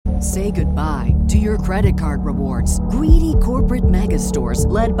Say goodbye to your credit card rewards. Greedy corporate mega stores,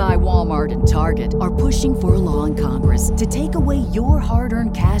 led by Walmart and Target, are pushing for a law in Congress to take away your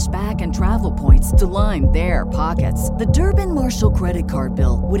hard-earned cash back and travel points to line their pockets. The Durbin-Marshall credit card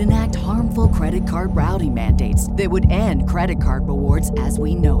bill would enact harmful credit card routing mandates that would end credit card rewards as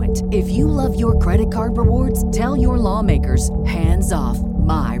we know it. If you love your credit card rewards, tell your lawmakers, hands off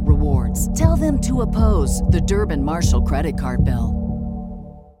my rewards. Tell them to oppose the Durbin-Marshall credit card bill.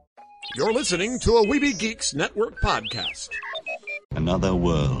 You're listening to a Weeby Geeks Network podcast. Another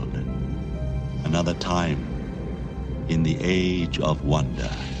world, another time, in the age of wonder.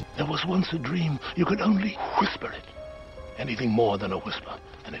 There was once a dream. You could only whisper it. Anything more than a whisper,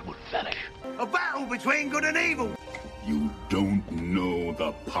 and it would vanish. A battle between good and evil. You don't know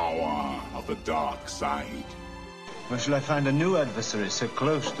the power of the dark side. Where shall I find a new adversary so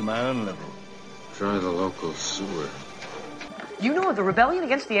close to my own level? Try the local sewer. You know of the rebellion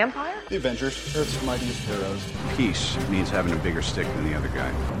against the Empire? The Avengers, Earth's mightiest heroes. Peace means having a bigger stick than the other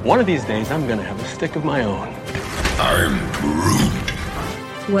guy. One of these days, I'm gonna have a stick of my own. I'm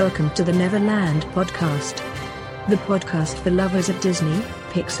Groot. Welcome to the Neverland podcast. The podcast for lovers of Disney,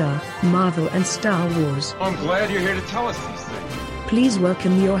 Pixar, Marvel, and Star Wars. I'm glad you're here to tell us these things. Please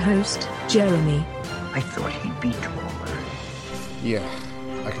welcome your host, Jeremy. I thought he'd be taller. Yeah,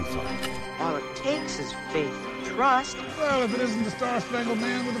 I can fly. All it takes is faith. Trust. Well, if it isn't the Star-Spangled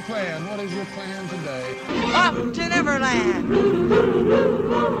Man with a plan, what is your plan today? Up to Neverland!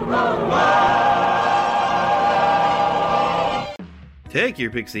 Take your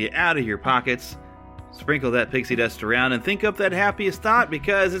pixie out of your pockets, sprinkle that pixie dust around, and think up that happiest thought,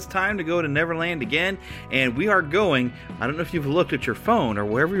 because it's time to go to Neverland again, and we are going, I don't know if you've looked at your phone or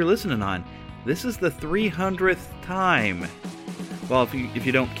wherever you're listening on, this is the 300th time. Well, if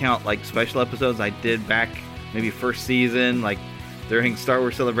you don't count like special episodes I did back maybe first season, like during Star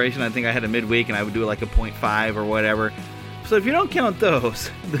Wars Celebration, I think I had a midweek and I would do like a 0.5 or whatever. So if you don't count those,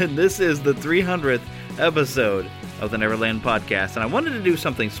 then this is the 300th episode of the Neverland podcast. And I wanted to do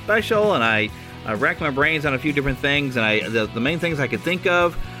something special, and I racked my brains on a few different things, and the main things I could think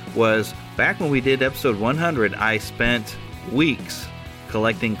of was back when we did episode 100, I spent weeks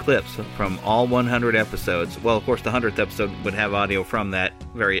collecting clips from all 100 episodes. Well, of course, the 100th episode would have audio from that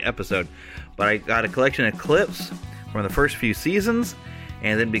very episode. But I got a collection of clips from the first few seasons,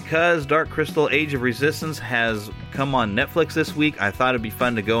 and then because Dark Crystal Age of Resistance has come on Netflix this week, I thought it'd be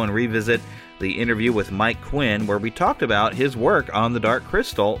fun to go and revisit the interview with Mike Quinn, where we talked about his work on the Dark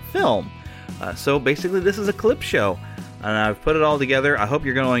Crystal film. So basically, this is a clip show, and I've put it all together. I hope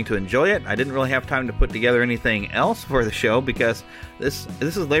you're going to enjoy it. I didn't really have time to put together anything else for the show because this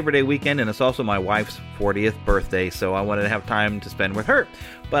is Labor Day weekend, and it's also my wife's 40th birthday, so I wanted to have time to spend with her.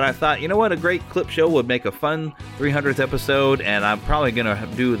 But I thought, you know what, a great clip show would make a fun 300th episode, and I'm probably going to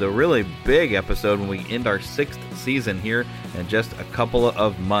do the really big episode when we end our 6th season here in just a couple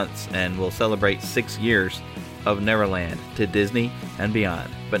of months, and we'll celebrate 6 years of Neverland to Disney and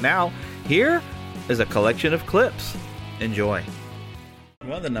beyond. But now, here is a collection of clips. Enjoy.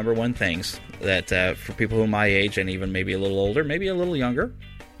 One of the number one things that for people who are my age and even maybe a little older, maybe a little younger,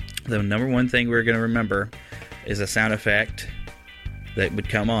 the number one thing we're going to remember is a sound effect that would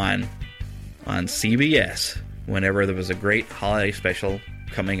come on CBS whenever there was a great holiday special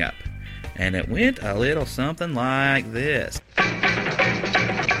coming up. And it went a little something like this.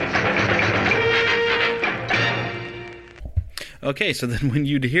 Okay, so then when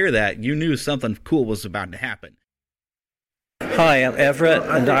you'd hear that, you knew something cool was about to happen. Hi, I'm Everett,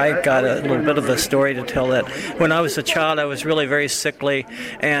 and I got a little bit of a story to tell that when I was a child, I was really very sickly,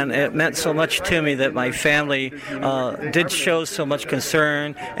 and it meant so much to me that my family did show so much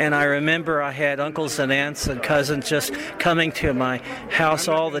concern, and I remember I had uncles and aunts and cousins just coming to my house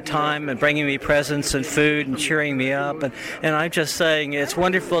all the time and bringing me presents and food and cheering me up, and I'm just saying it's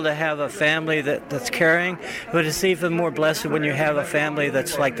wonderful to have a family that's caring, but it's even more blessed when you have a family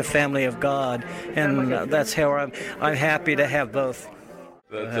that's like the family of God, and that's how I'm happy to have both.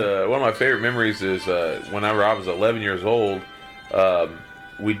 That's, one of my favorite memories is whenever I was 11 years old,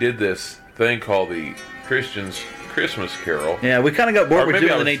 we did this thing called the Christians Christmas Carol. Yeah, we kind of got bored with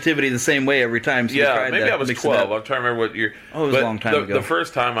doing the nativity the same way every time. So yeah, maybe I was 12. I'm trying to remember what year. Oh, it was a long time ago. The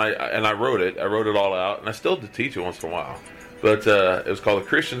first time I wrote it all out, and I still teach it once in a while. But it was called the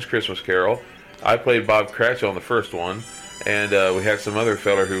Christians Christmas Carol. I played Bob Cratchit on the first one, and we had some other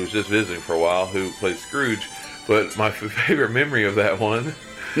feller who was just visiting for a while who played Scrooge. But my favorite memory of that one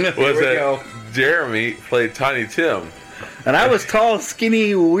was that Jeremy played Tiny Tim. And I was tall,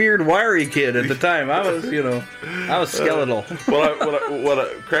 skinny, weird, wiry kid at the time. I was skeletal.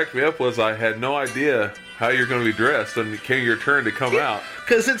 What cracked me up was I had no idea how you're going to be dressed when it came your turn to come out.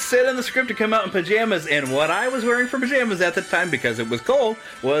 Because it said in the script to come out in pajamas, and what I was wearing for pajamas at the time, because it was cold,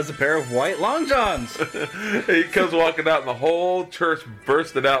 was a pair of white long johns. He comes walking out, and the whole church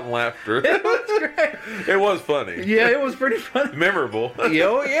bursted out in laughter. It was great. It was funny. Yeah, it was pretty funny. Memorable. Oh,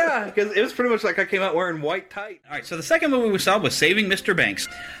 yeah, because it was pretty much like I came out wearing white tight. All right, so the second movie we saw was Saving Mr. Banks.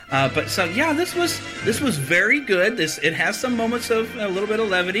 This was very good. It has some moments of a little bit of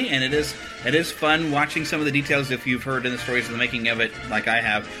levity, and it is fun watching some of the details. If you've heard in the stories of the making of it, like I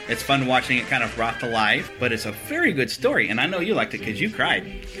have, it's fun watching it kind of brought to life. But it's a very good story, and I know you liked it because you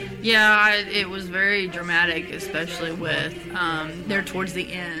cried. Yeah, it was very dramatic, especially with there towards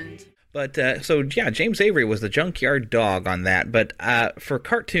the end. But, James Avery was the junkyard dog on that. But for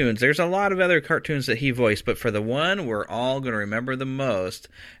cartoons, there's a lot of other cartoons that he voiced. But for the one we're all going to remember the most,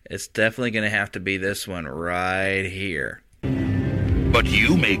 it's definitely going to have to be this one right here. But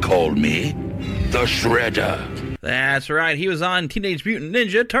you may call me the Shredder. That's right. He was on Teenage Mutant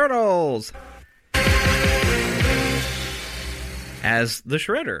Ninja Turtles as the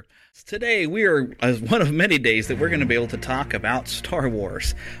Shredder. Today, we are one of many days that we're going to be able to talk about Star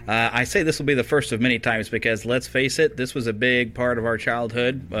Wars. I say this will be the first of many times because, let's face it, this was a big part of our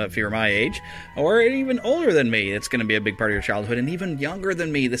childhood, if you're my age, or even older than me, it's going to be a big part of your childhood, and even younger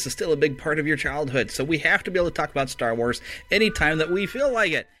than me, this is still a big part of your childhood. So we have to be able to talk about Star Wars anytime that we feel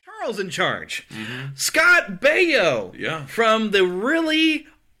like it. Charles in charge. Mm-hmm. Scott Baio. Yeah. From the really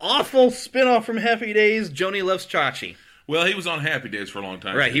awful spinoff from Happy Days, Joni Loves Chachi. Well, he was on Happy Days for a long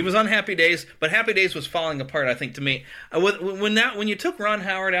time. Right, he was on Happy Days, but Happy Days was falling apart, I think, to me. When you took Ron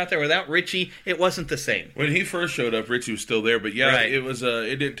Howard out there without Richie, it wasn't the same. When he first showed up, Richie was still there, but yeah, right. It was.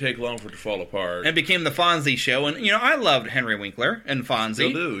 It didn't take long for it to fall apart. It became the Fonzie show, and I loved Henry Winkler and Fonzie.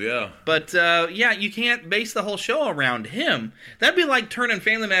 Still do, yeah. But you can't base the whole show around him. That'd be like turning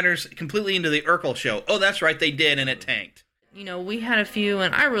Family Matters completely into the Urkel show. Oh, that's right, they did, and it tanked. We had a few,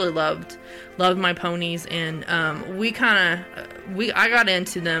 and I really loved My Ponies, and I got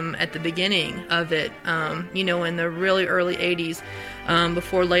into them at the beginning of it, in the really early 80s,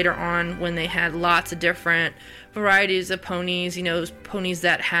 before later on when they had lots of different varieties of ponies, ponies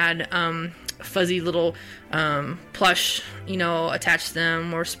that had fuzzy little plush, attached to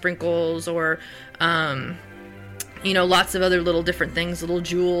them, or sprinkles, or lots of other little different things, little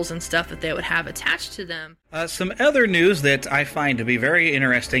jewels and stuff that they would have attached to them. Some other news that I find to be very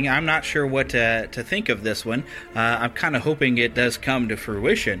interesting. I'm not sure what to think of this one. I'm kind of hoping it does come to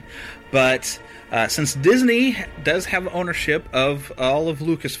fruition. But since Disney does have ownership of all of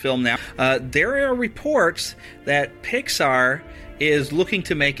Lucasfilm now, there are reports that Pixar is looking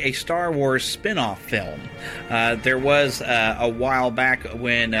to make a Star Wars spin-off film. There was a while back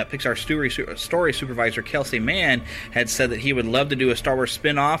when Pixar story supervisor Kelsey Mann had said that he would love to do a Star Wars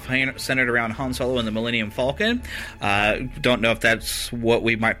spin-off centered around Han Solo and the Millennium Falcon. Don't know if that's what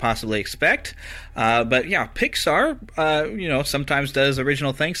we might possibly expect. But yeah, Pixar, sometimes does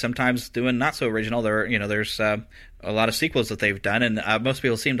original things, sometimes doing not so original. There's a lot of sequels that they've done, and most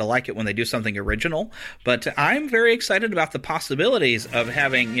people seem to like it when they do something original. But I'm very excited about the possibilities of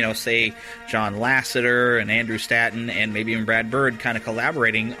having, say, John Lasseter and Andrew Stanton and maybe even Brad Bird kind of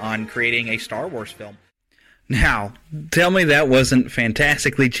collaborating on creating a Star Wars film. Now, tell me that wasn't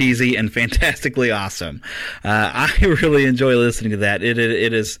fantastically cheesy and fantastically awesome. I really enjoy listening to that. It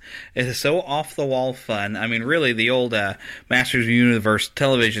is so off-the-wall fun. I mean, really, the old Masters of the Universe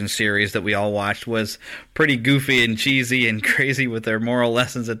television series that we all watched was pretty goofy and cheesy and crazy with their moral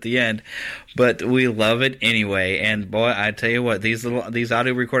lessons at the end. But we love it anyway. And boy, I tell you what, these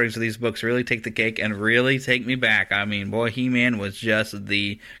audio recordings of these books really take the cake and really take me back. I mean, boy, He-Man was just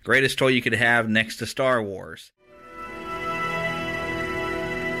the greatest toy you could have next to Star Wars.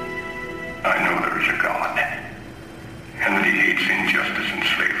 I know there is a God, and that he hates injustice and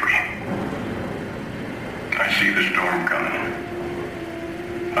slavery. I see the storm coming.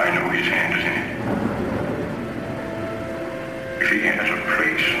 I know his hand is in it. If he has a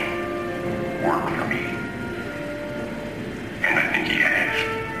place, work for me. And I think he has.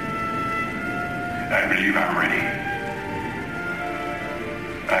 I believe I'm ready.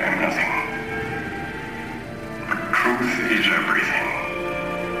 I am nothing. But truth is everything.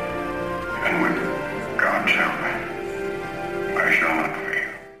 And with God's help, I shall not fail.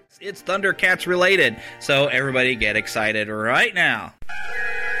 It's Thundercats related, so everybody get excited right now.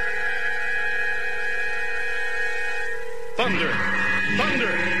 Thunder!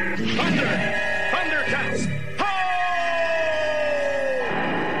 Thunder! Thunder! Thundercats!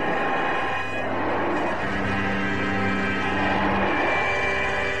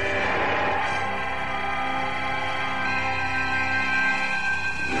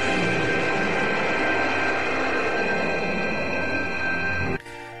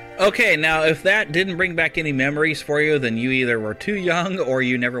 Okay, now if that didn't bring back any memories for you, then you either were too young or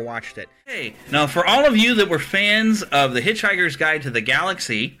you never watched it. Hey, now for all of you that were fans of The Hitchhiker's Guide to the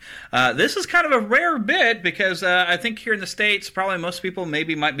Galaxy, this is kind of a rare bit because I think here in the States, probably most people might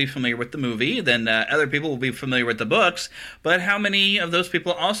be familiar with the movie, then other people will be familiar with the books, but how many of those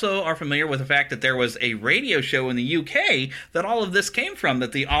people also are familiar with the fact that there was a radio show in the UK that all of this came from,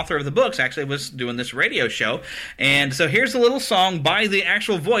 that the author of the books actually was doing this radio show? And so here's a little song by the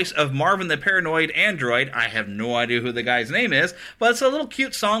actual voice of Marvin the Paranoid Android. I have no idea who the guy's name is, but it's a little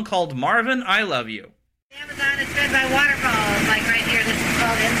cute song called Marvin, I Love You. Amazon is fed by waterfalls, like right here. This is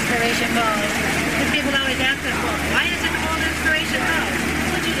called Inspiration Falls. Because people always ask us, well, why is it called Inspiration Falls?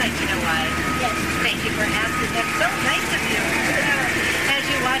 Would you like to know why? Yes. Thank you for asking. That's so nice of you. As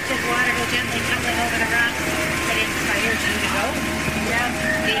you watch this water go gently tumbling over the rocks, it inspires you to go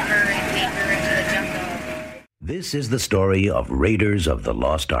deeper and deeper into the jungle. This is the story of Raiders of the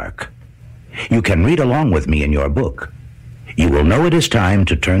Lost Ark. You can read along with me in your book. You will know it is time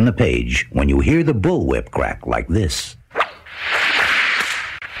to turn the page when you hear the bullwhip crack like this.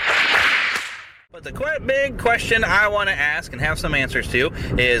 But the quite big question I want to ask and have some answers to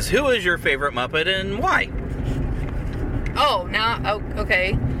is, who is your favorite Muppet and why?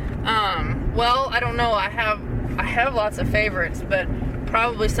 Okay. Well, I don't know. I have lots of favorites, but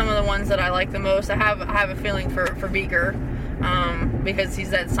probably some of the ones that I like the most. I have a feeling for Beaker. Because he's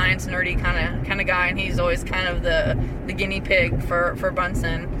that science nerdy kind of guy, and he's always kind of the guinea pig for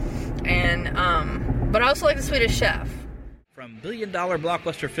Bunsen. And but I also like the Swedish Chef. From billion-dollar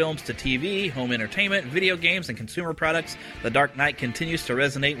blockbuster films to TV, home entertainment, video games, and consumer products, The Dark Knight continues to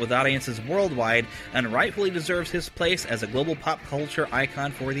resonate with audiences worldwide and rightfully deserves his place as a global pop culture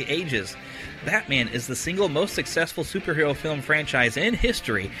icon for the ages. Batman is the single most successful superhero film franchise in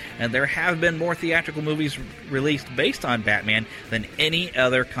history, and there have been more theatrical movies released based on Batman than any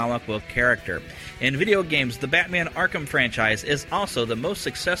other comic book character. In video games, the Batman Arkham franchise is also the most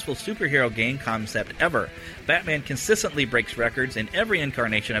successful superhero game concept ever. Batman consistently breaks records in every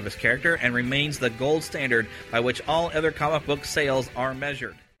incarnation of his character and remains the gold standard by which all other comic book sales are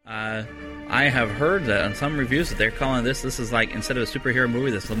measured. I have heard that on some reviews that they're calling this is like, instead of a superhero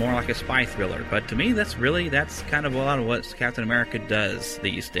movie, this is more like a spy thriller. But to me, that's kind of a lot of what Captain America does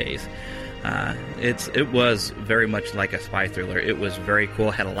these days. It was very much like a spy thriller. It was very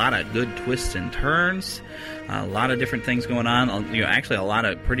cool. Had a lot of good twists and turns. A lot of different things going on. Actually a lot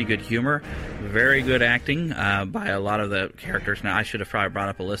of pretty good humor. Very good acting by a lot of the characters. Now, I should have probably brought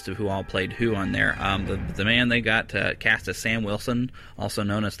up a list of who all played who on there. The man they got cast as Sam Wilson, also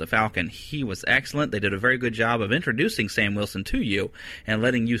known as the Falcon, he was excellent. They did a very good job of introducing Sam Wilson to you and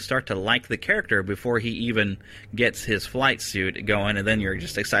letting you start to like the character before he even gets his flight suit going, and then you're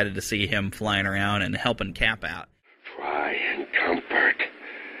just excited to see him flying around and helping Cap out. Try and comfort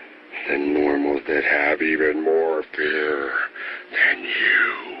the normals that have even more fear than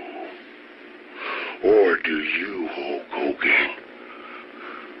you. Or do you, Hulk Hogan?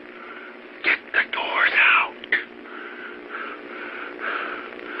 Kick the doors out.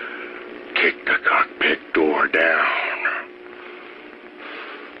 Kick the cockpit door down.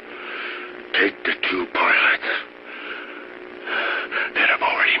 Take the two pilots that have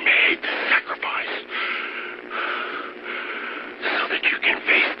already made the sacrifice so that you can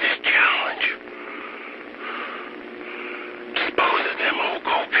face this challenge. Dispose of them, Hulk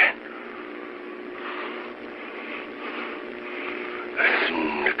Hogan.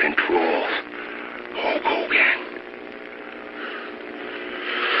 Assume the controls, Hulk Hogan.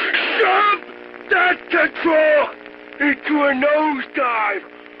 Shove that control into a nosedive,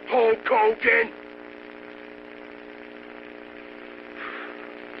 Hulk Hogan.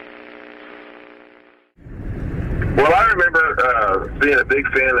 Well, I remember being a big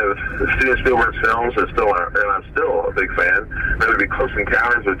fan of Steven Spielberg's films, and I'm still a big fan. Whether it be Close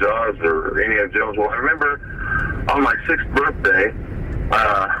Encounters or Jaws or Indiana Jones. Well, I remember on my 6th birthday,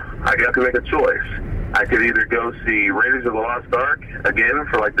 I got to make a choice. I could either go see Raiders of the Lost Ark again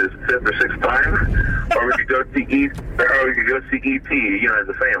for like the 5th or 6th time, or we could go see E.T. As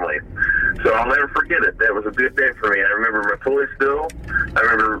a family. So I'll never forget it. That was a good day for me. I remember my toy still. I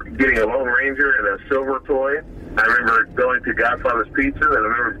remember getting a Lone Ranger and a silver toy. I remember going to Godfather's Pizza, and I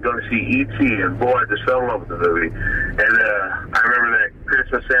remember going to see E.T., and boy, I just fell in love with the movie. And I remember that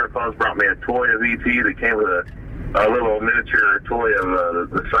Christmas Santa Claus brought me a toy of E.T. that came with a little miniature toy of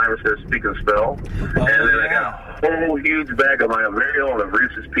the Simon Says Speak and Spell. And then I got a whole huge bag of my very own of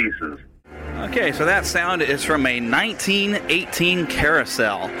Reese's Pieces. Okay, so that sound is from a 1918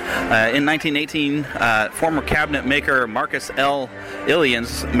 carousel. In 1918, former cabinet maker Marcus L.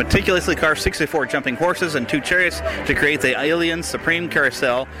 Ilians meticulously carved 64 jumping horses and 2 chariots to create the Ilians Supreme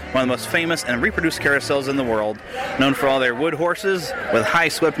Carousel, one of the most famous and reproduced carousels in the world. Known for all their wood horses with high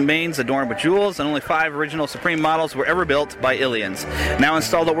swept manes adorned with jewels, and only 5 original Supreme models were ever built by Ilians. Now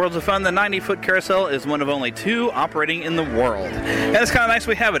installed at Worlds of Fun, the 90-foot carousel is one of only 2 operating in the world. And it's kind of nice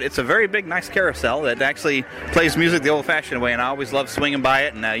we have it. It's a very big, nice carousel that actually plays music the old-fashioned way, and I always love swinging by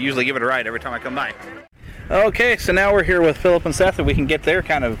it, and I usually give it a ride every time I come by. Okay, so now we're here with Philip and Seth, and we can get their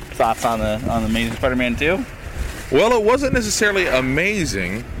kind of thoughts on the Amazing Spider-Man 2. Well, it wasn't necessarily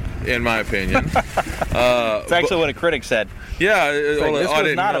amazing, in my opinion. It's actually what a critic said. Yeah, this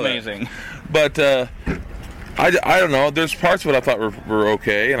was not amazing. But I don't know. There's parts of it I thought were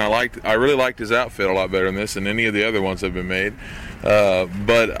okay, and I really liked his outfit a lot better in this than any of the other ones that have been made.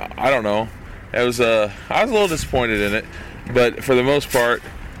 But I don't know. I was a little disappointed in it, but for the most part,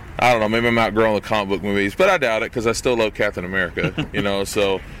 I don't know. Maybe I'm outgrowing the comic book movies, but I doubt it because I still love Captain America.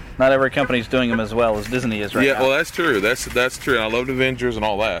 So not every company's doing them as well as Disney is right now. Yeah, well, that's true. That's true. And I loved Avengers and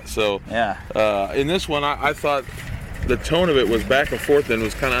all that. So yeah. In this one, I thought the tone of it was back and forth and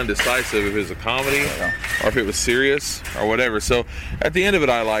was kind of undecisive if it was a comedy or if it was serious or whatever. So at the end of it,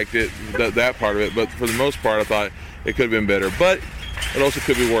 I liked it, that part of it. But for the most part, I thought it could have been better. But it also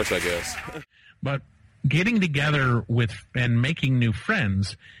could be worse, I guess. But getting together with and making new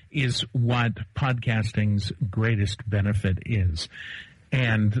friends is what podcasting's greatest benefit is.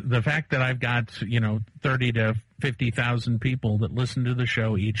 And the fact that I've got, 30 to 50,000 people that listen to the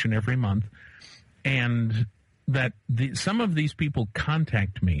show each and every month, and that some of these people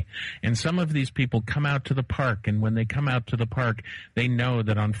contact me, and some of these people come out to the park, and when they come out to the park, they know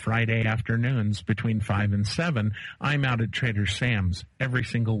that on Friday afternoons between 5 and 7, I'm out at Trader Sam's every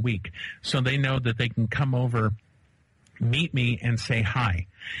single week. So they know that they can come over, meet me, and say hi.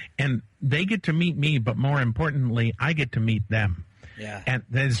 And they get to meet me, but more importantly, I get to meet them. Yeah. And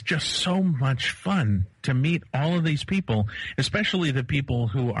there's just so much fun to meet all of these people, especially the people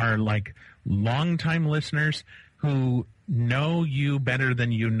who are like longtime listeners who know you better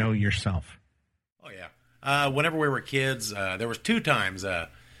than you know yourself. Oh, yeah. Whenever we were kids, there was 2 times.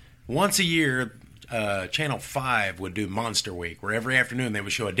 Once a year, Channel 5 would do Monster Week, where every afternoon they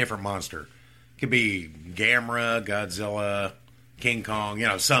would show a different monster. It could be Gamera, Godzilla, King Kong,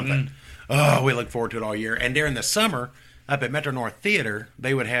 something. Oh, we look forward to it all year. And during the summer, up at Metro North Theater,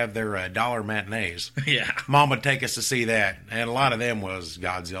 they would have their dollar matinees. Yeah. Mom would take us to see that. And a lot of them was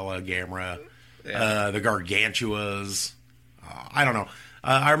Godzilla, Gamera, the Gargantuas. I don't know.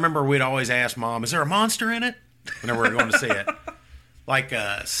 I remember we'd always ask Mom, is there a monster in it? Whenever we were going to see it. Like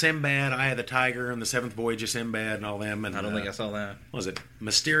Sinbad, Eye of the Tiger, and the Seventh Voyage of Sinbad, and all them. And I don't think I saw that. What was it?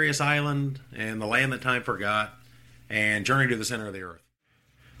 Mysterious Island, and The Land That Time Forgot, and Journey to the Center of the Earth.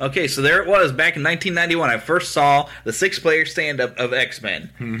 Okay, so there it was back in 1991. I first saw the 6-player stand-up of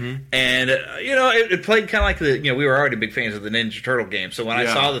X-Men. Mm-hmm. And, it played kind of like we were already big fans of the Ninja Turtle game. So when I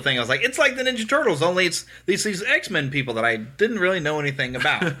saw the thing, I was like, it's like the Ninja Turtles, only it's these X-Men people that I didn't really know anything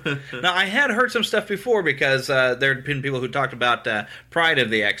about. Now, I had heard some stuff before because there had been people who talked about Pride of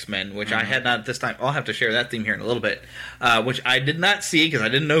the X-Men, which I had not at this time. I'll have to share that theme here in a little bit, which I did not see because I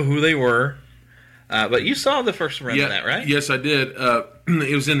didn't know who they were. But you saw the first run of that, right? Yes, I did.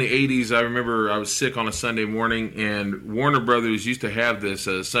 It was in the 80s. I remember I was sick on a Sunday morning, and Warner Brothers used to have this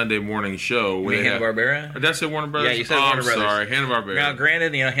Sunday morning show. You mean Hanna-Barbera? Did I say Warner Brothers? Yeah, you said Warner Brothers. I'm sorry, Hanna-Barbera. Now,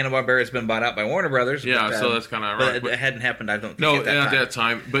 granted, Hanna-Barbera has been bought out by Warner Brothers. Yeah, but, so that's kind of ironic. But it hadn't happened, I don't think, No, at that time. that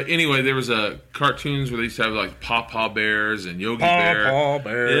time. But anyway, there was cartoons where they used to have like Paw Bears and Yogi Bear. Paw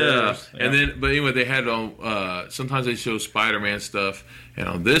Bears. Yeah. And then, but anyway, they had sometimes they show Spider-Man stuff. And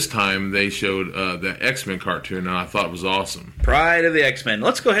on this time, they showed the X-Men cartoon, and I thought it was awesome. Pride of the X-Men.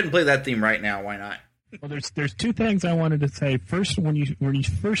 Let's go ahead and play that theme right now. Why not? Well, there's 2 things I wanted to say. First, when you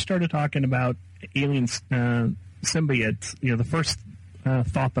first started talking about alien symbiotes, the first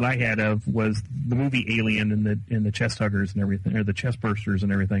thought that I had of was the movie Alien and the chest huggers and everything, or the chest bursters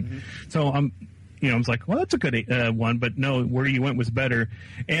and everything. Mm-hmm. So I was like, well, that's a good one, but no, where you went was better.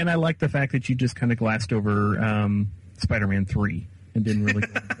 And I like the fact that you just kind of glassed over Spider-Man 3. And didn't really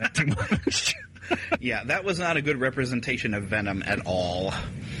go into that too much. Yeah, that was not a good representation of Venom at all.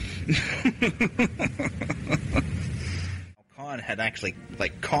 Khan had actually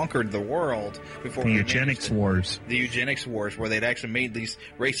conquered the world before the eugenics wars. The eugenics wars, where they'd actually made these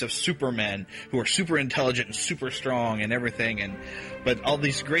race of supermen who are super intelligent and super strong and everything. But all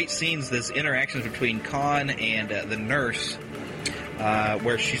these great scenes, these interactions between Khan and the nurse.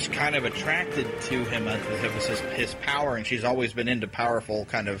 where she's kind of attracted to him. It was his power, and she's always been into powerful,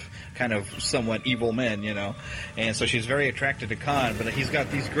 kind of somewhat evil men, And so she's very attracted to Khan, but he's got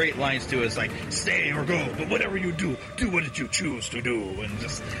these great lines to us, like "Stay or go, but whatever you do what you choose to do," and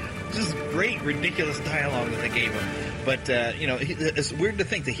just great, ridiculous dialogue that they gave him. But it's weird to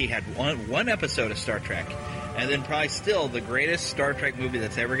think that he had one episode of Star Trek. And then probably still the greatest Star Trek movie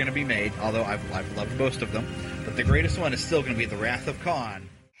that's ever going to be made, although I've loved most of them. But the greatest one is still going to be The Wrath of Khan.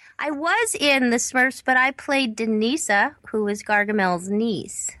 I was in The Smurfs, but I played Denisa, who was Gargamel's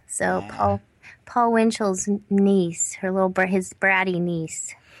niece. So Paul Winchell's niece, his bratty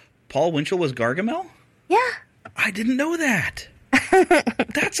niece. Paul Winchell was Gargamel? Yeah. I didn't know that.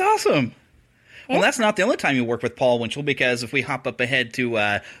 That's awesome. Well, that's not the only time you worked with Paul Winchell, because if we hop up ahead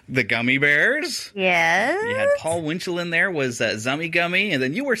to the Gummy Bears. Yes. You had Paul Winchell in there, was Zummy Gummy, and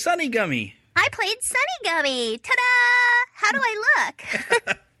then you were Sunny Gummy. I played Sunny Gummy. Ta-da! How do I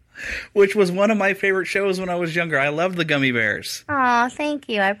look? Which was one of my favorite shows when I was younger. I loved the Gummy Bears. Oh, thank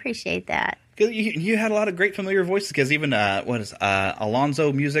you. I appreciate that. You had a lot of great familiar voices, because even,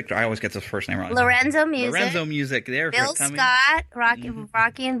 Alonzo Music, I always get the first name wrong. Lorenzo Music. There. Bill Scott,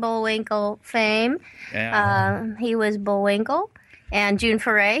 Rocky and Bullwinkle fame. Yeah. He was Bullwinkle. And June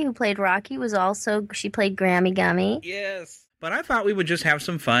Foray, who played Rocky, she played Grammy Gummy. Yes. But I thought we would just have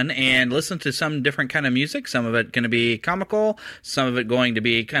some fun and listen to some different kind of music. Some of it going to be comical, some of it going to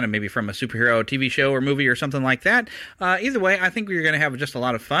be kind of maybe from a superhero TV show or movie or something like that. Either way, I think we're going to have just a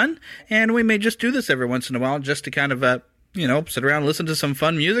lot of fun, and we may just do this every once in a while just to kind of, sit around, listen to some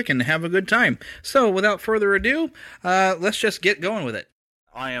fun music, and have a good time. So without further ado, let's just get going with it.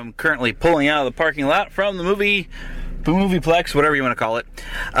 I am currently pulling out of the parking lot from the Movieplex, whatever you want to call it.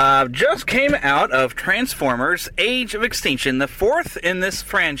 Just came out of Transformers Age of Extinction, the fourth in this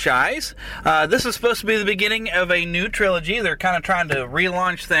franchise. This is supposed to be the beginning of a new trilogy. They're kind of trying to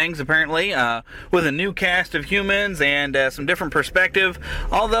relaunch things, apparently, with a new cast of humans and some different perspective,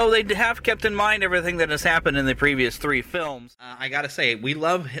 although they have kept in mind everything that has happened in the previous three films. I gotta say, we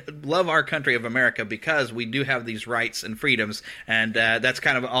love our country of America because we do have these rights and freedoms, and that's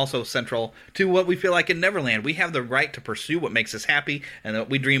kind of also central to what we feel like in Neverland. We have the right to pursue what makes us happy and what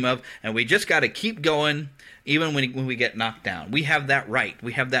we dream of, and we just got to keep going even when we get knocked down. We have that right,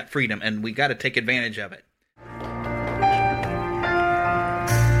 we have that freedom, and we got to take advantage of it.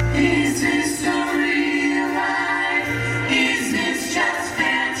 Is this a real life? Is this just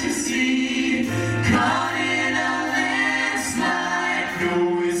fantasy? Caught in a landslide,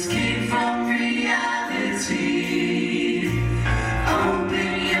 no escape from reality.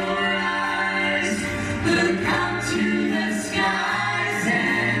 Open your eyes, look up to the skies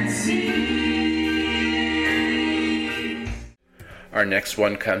and see. Our next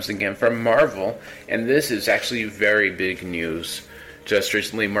one comes again from Marvel, and this is actually very big news. Just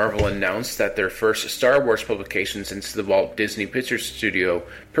recently, Marvel announced that their first Star Wars publication since the Walt Disney Pictures Studio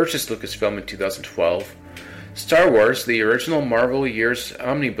purchased Lucasfilm in 2012. Star Wars, the original Marvel Years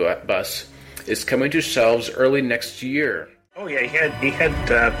Omnibus, is coming to shelves early next year. Oh yeah, he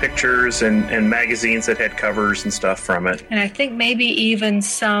had pictures and magazines that had covers and stuff from it. And I think maybe even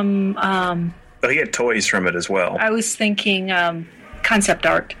some... he had toys from it as well. I was thinking concept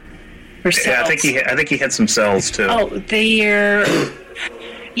art. Or cells. Yeah, I think he had some cells too. Oh, he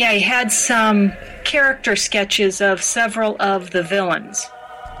had some character sketches of several of the villains.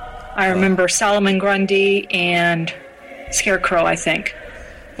 I remember Solomon Grundy and Scarecrow, I think.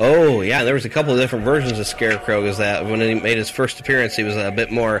 Oh, yeah, there was a couple of different versions of Scarecrow, because that when he made his first appearance, he was a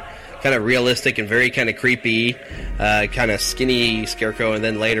bit more kind of realistic and very kind of creepy, kind of skinny Scarecrow, and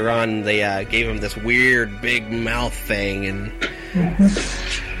then later on they gave him this weird big mouth thing, and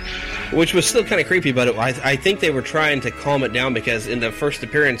which was still kind of creepy, but I think they were trying to calm it down, because in the first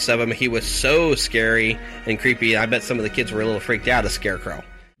appearance of him, he was so scary and creepy. I bet some of the kids were a little freaked out of Scarecrow.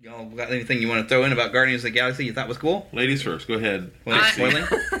 Y'all got anything you want to throw in about Guardians of the Galaxy you thought was cool? Ladies first, go ahead. Spoiling?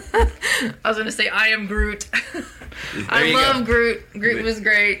 I was going to say, I am Groot. I love Groot. Groot was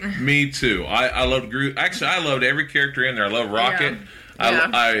great. Me too. I loved Groot. Actually, I loved every character in there. I love Rocket. Yeah.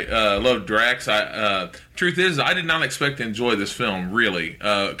 I love Drax. Truth is, I did not expect to enjoy this film, really.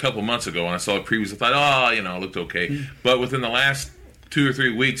 A couple months ago when I saw the previews, I thought, it looked okay. But within the last 2 or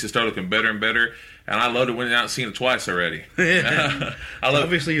 3 weeks, it started looking better and better. And I loved it. Went out and seen it twice already.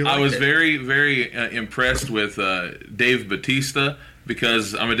 Obviously, you liked I was it. very, very impressed with Dave Bautista,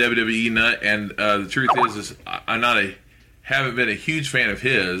 because I'm a WWE nut, and the truth is haven't been a huge fan of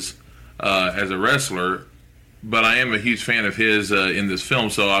his as a wrestler, but I am a huge fan of his in this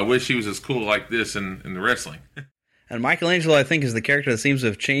film. So I wish he was as cool like this in the wrestling. And Michelangelo, I think, is the character that seems to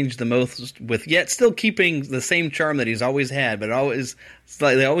have changed the most, with yet still keeping the same charm that he's always had, but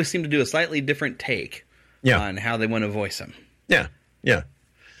they always seem to do a slightly different take on how they want to voice him. Yeah, yeah.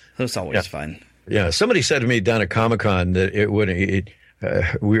 That's always fun. Yeah, somebody said to me down at Comic-Con that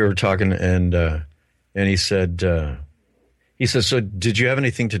we were talking, and he said, so did you have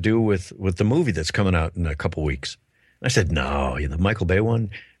anything to do with the movie that's coming out in a couple weeks? And I said, no, the Michael Bay one.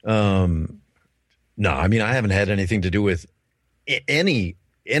 No, I mean, I haven't had anything to do with anything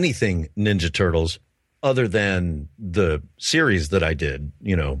Ninja Turtles other than the series that I did,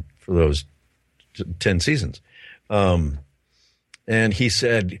 for those 10 seasons. And he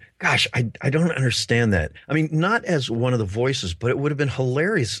said, gosh, I don't understand that. I mean, not as one of the voices, but it would have been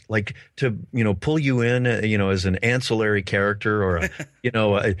hilarious, like to, pull you in, as an ancillary character or,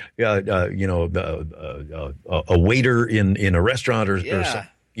 a waiter in a restaurant or something.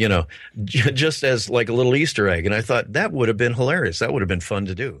 Just as like a little Easter egg. And I thought that would have been hilarious. That would have been fun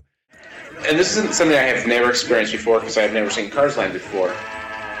to do. And this isn't something I have never experienced before because I've never seen Cars Land before.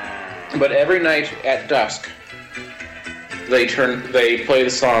 But every night at dusk, they play the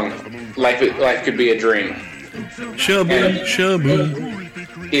song Life Could Be a Dream. Shaboom,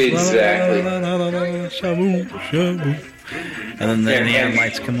 shaboom. Exactly. Shaboom, shaboom. And then the neon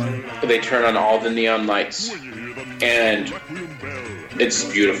lights come on. They turn on all the neon lights. And it's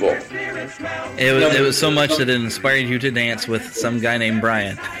beautiful. It was so much that it inspired you to dance with some guy named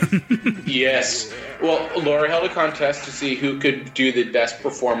Brian. Yes. Well, Laura held a contest to see who could do the best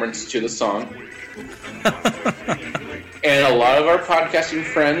performance to the song. And a lot of our podcasting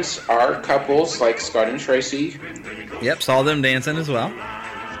friends are couples like Scott and Tracy. Yep, saw them dancing as well.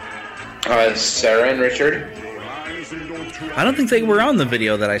 Sarah and Richard. I don't think they were on the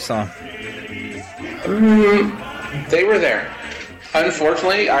video that I saw. They were there.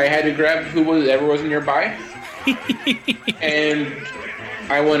 Unfortunately, I had to grab whoever was nearby, and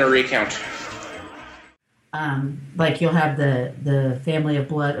I won a recount. Like you'll have the Family of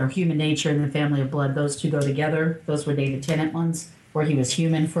Blood, or Human Nature and the Family of Blood. Those two go together. Those were David Tennant ones, where he was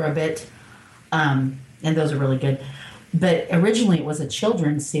human for a bit, and those are really good. But originally it was a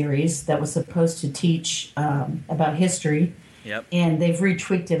children's series that was supposed to teach about history. Yep. And they've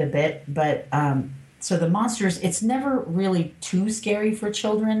retweaked it a bit, but so the monsters, it's never really too scary for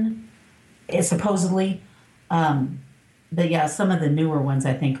children, supposedly. But yeah, some of the newer ones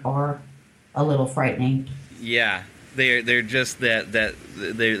I think are a little frightening. Yeah, they're just that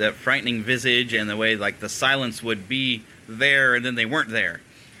frightening visage and the way like the silence would be there and then they weren't there.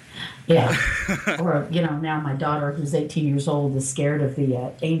 Yeah. Or, now my daughter, who's 18 years old, is scared of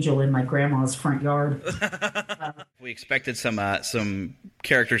the angel in my grandma's front yard. We expected some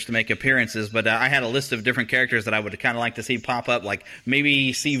characters to make appearances, but I had a list of different characters that I would kind of like to see pop up, like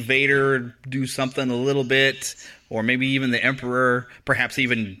maybe see Vader do something a little bit, or maybe even the Emperor, perhaps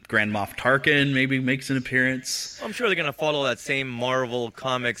even Grand Moff Tarkin maybe makes an appearance. I'm sure they're going to follow that same Marvel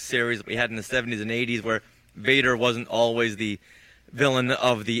comics series that we had in the 70s and 80s where Vader wasn't always the villain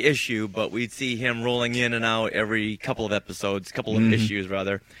of the issue, but we'd see him rolling in and out every couple of issues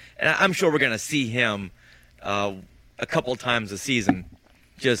rather. And I'm sure we're going to see him a couple times a season,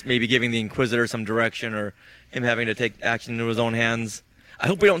 just maybe giving the Inquisitor some direction or him having to take action into his own hands. I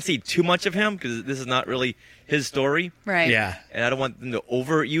hope we don't see too much of him because this is not really his story. Right. Yeah. And I don't want them to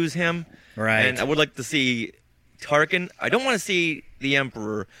overuse him. Right. And I would like to see Tarkin. I don't want to see the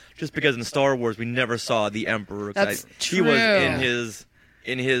Emperor just because in Star Wars we never saw the Emperor. That's true. He was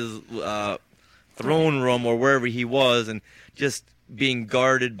in his throne room or wherever he was and just being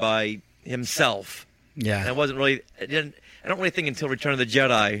guarded by himself. Yeah. And I don't really think until Return of the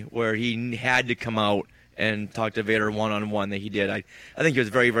Jedi where he had to come out and talk to Vader one-on-one that he did. I think he was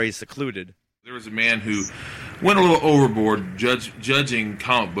very, very secluded. There was a man who went a little overboard judging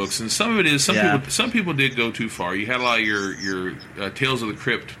comic books, and some of it is some people did go too far. You had a lot of your Tales of the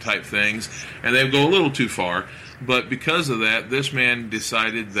Crypt type things, and they would go a little too far. But because of that, this man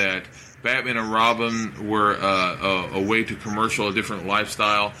decided that Batman and Robin were a way to commercial a different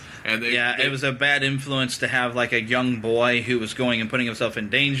lifestyle. And it was a bad influence to have like a young boy who was going and putting himself in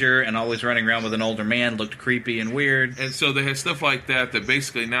danger and always running around with an older man, looked creepy and weird. And so they had stuff like that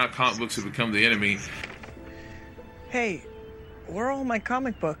basically now comic books have become the enemy. Hey, where are all my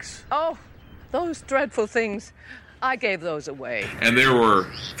comic books? Oh, those dreadful things. I gave those away. And there were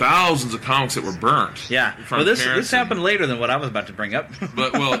thousands of comics that were burnt. Yeah. Well, this happened later than what I was about to bring up.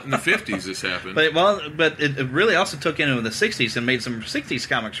 But in the 50s this happened. But it really also took into the 60s and made some 60s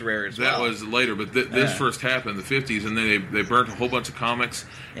comics rare as well. That was later, but this first happened in the 50s, and then they burnt a whole bunch of comics.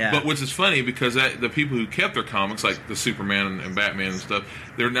 Yeah. But which is funny because the people who kept their comics, like the Superman and Batman and stuff,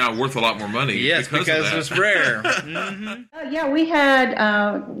 they're now worth a lot more money. Yes, because it's rare. Yeah, we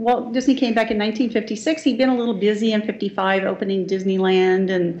had Walt Disney came back in 1956. He'd been a little busy in 55 opening Disneyland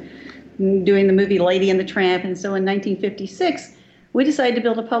and doing the movie Lady and the Tramp. And so in 1956, we decided to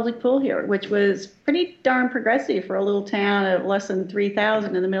build a public pool here, which was pretty darn progressive for a little town of less than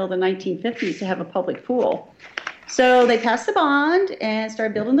 3,000 in the middle of the 1950s to have a public pool. So they passed the bond and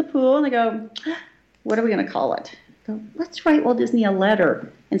started building the pool, and they go, what are we going to call it? So let's write Walt Disney a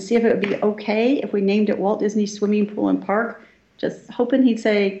letter and see if it would be okay if we named it Walt Disney Swimming Pool and Park, just hoping he'd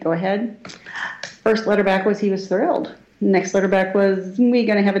say, go ahead. First letter back was he was thrilled. Next letter back was, we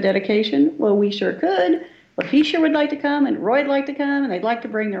going to have a dedication? Well, we sure could. Well, he sure would like to come, and Roy'd like to come, and they'd like to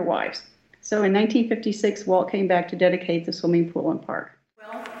bring their wives. So in 1956, Walt came back to dedicate the swimming pool and park.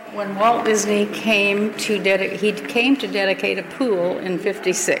 When Walt Disney came to dedicate a pool in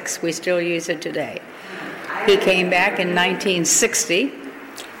 56. We still use it today. He came back in 1960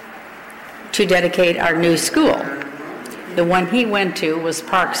 to dedicate our new school. The one he went to was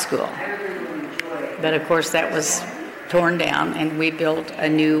Park School. But of course that was torn down, and we built a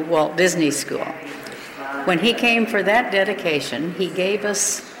new Walt Disney School. When he came for that dedication, he gave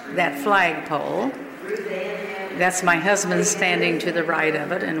us that flagpole. That's my husband standing to the right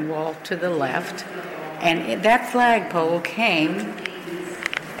of it and Walt to the left. And that flagpole came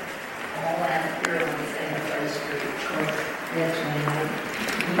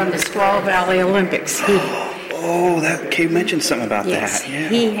from the Squaw Valley Olympics. Kate mentioned something about Yes, that. Yeah.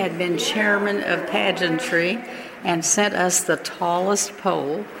 he had been chairman of pageantry and sent us the tallest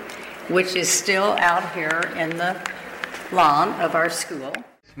pole, which is still out here in the lawn of our school.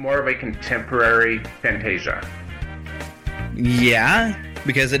 It's more of a contemporary Fantasia. Yeah,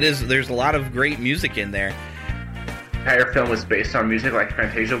 because there's a lot of great music in there. The entire film was based on music like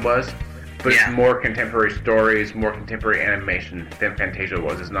Fantasia was, but it's more contemporary stories, more contemporary animation than Fantasia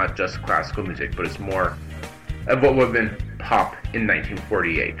was. It's not just classical music, but it's more of what would have been pop in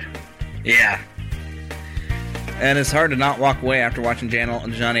 1948. Yeah. And it's hard to not walk away after watching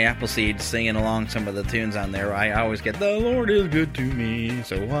Johnny Appleseed singing along some of the tunes on there. I always get, the Lord is good to me,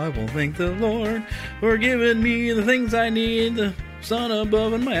 so I will thank the Lord for giving me the things I need, the sun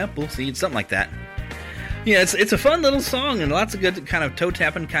above and my Appleseed, something like that. Yeah, it's a fun little song and lots of good kind of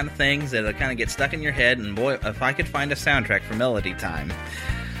toe-tapping kind of things that kind of get stuck in your head. And boy, if I could find a soundtrack for Melody Time,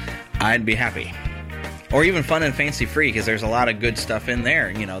 I'd be happy. Or even Fun and Fancy Free, because there's a lot of good stuff in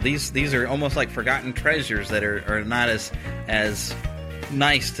there. You know, these are almost like forgotten treasures that are not as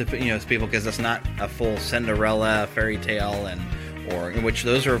nice to as people, because it's not a full Cinderella fairy tale, or which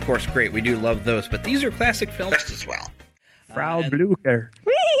those are of course great. We do love those, but these are classic films as well. Frau Blucher.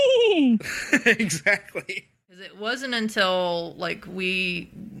 Exactly. It wasn't until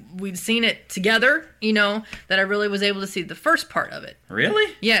we'd seen it together, that I really was able to see the first part of it.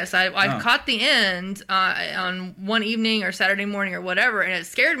 Really? Yes, I caught the end on one evening or Saturday morning or whatever, and it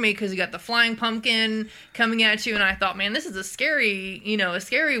scared me because you got the flying pumpkin coming at you, and I thought, man, this is a scary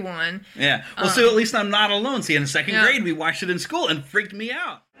one. Yeah. Well, so at least I'm not alone. See, in second grade, we watched it in school and freaked me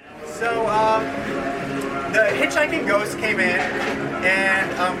out. So the Hitchhiking Ghost came in,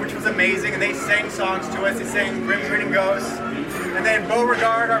 and which was amazing, and they sang songs to us. They sang Grim Grinning Ghosts, and then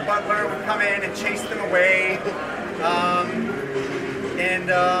Beauregard, our butler, would come in and chase them away. I'm trying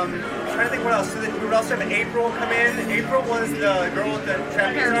to think what else. So we would also have April come in. April was the girl with the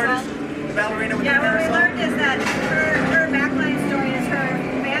trapeze artist, the ballerina with the parasol. What we learned is that her backline story is her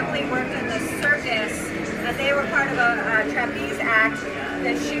family worked in the circus, and they were part of a trapeze act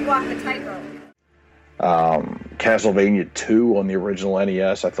that she walked the tightrope. Castlevania 2 on the original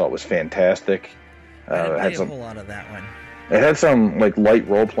NES I thought was fantastic. I didn't play a whole lot of that one. It had some light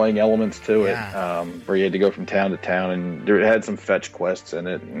role-playing elements to it, where you had to go from town to town, and it had some fetch quests in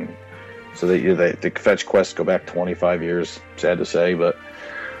it. And so the fetch quests go back 25 years, sad to say, but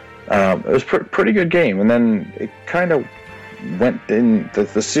it was pretty good game. And then it kind of went in,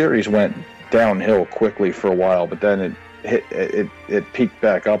 the series went downhill quickly for a while, but then it peaked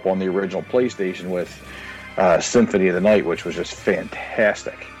back up on the original PlayStation with Symphony of the Night, which was just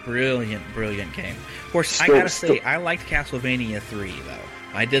fantastic. Brilliant game. Of course, I gotta say, I liked Castlevania 3, though.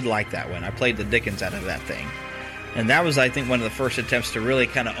 I did like that one. I played the dickens out of that thing. And that was, I think, one of the first attempts to really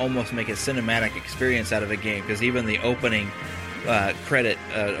kind of almost make a cinematic experience out of a game, because even the opening credit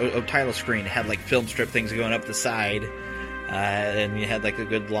title screen. It had like film strip things going up the side. And you had like a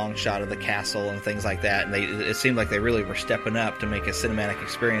good long shot of the castle and things like that. And it seemed like they really were stepping up to make a cinematic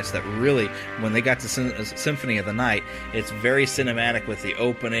experience that really, when they got to Symphony of the Night, it's very cinematic with the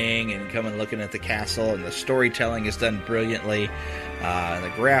opening and coming looking at the castle, and the storytelling is done brilliantly. And the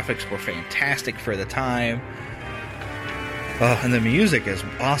graphics were fantastic for the time. Oh, and the music is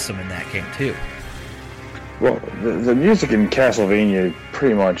awesome in that game too. Well, the music in Castlevania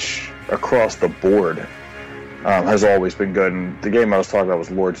pretty much across the board has always been good. And the game I was talking about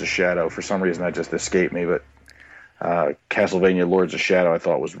was Lords of Shadow. For some reason, that just escaped me. But Castlevania Lords of Shadow I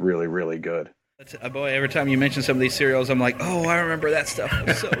thought was really, really good. Boy, every time you mention some of these serials, I'm like, oh, I remember that stuff. It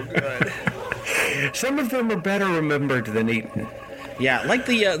was so good. Some of them are better remembered than eaten. Yeah, like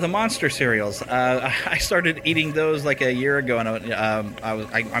the monster cereals. I started eating those like a year ago, and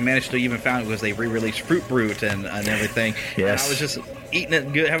I managed to even found it because they re-released Fruit Brute and everything. Yes. And I was just eating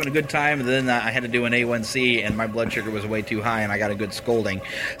it, having a good time, and then I had to do an A1C, and my blood sugar was way too high, and I got a good scolding.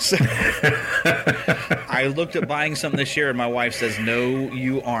 So I looked at buying something this year, and my wife says, "No,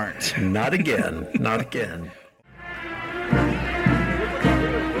 you aren't. Not again. Not again."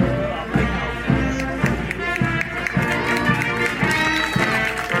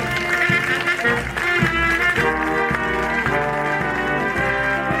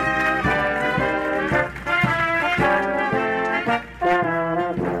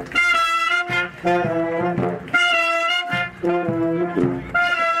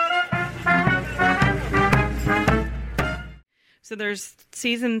 So there's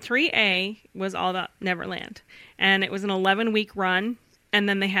season 3A was all about Neverland, and it was an 11-week run, and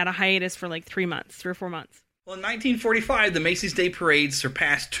then they had a hiatus for like 3 or 4 months. Well, in 1945, the Macy's Day Parade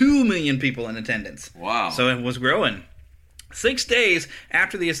surpassed 2 million people in attendance. Wow. So it was growing. 6 days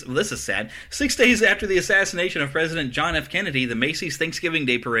after this is sad. 6 days after the assassination of President John F. Kennedy, the Macy's Thanksgiving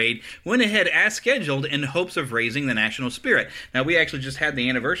Day Parade went ahead as scheduled in hopes of raising the national spirit. Now, we actually just had the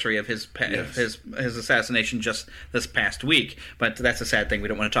anniversary of his assassination just this past week, but that's a sad thing. We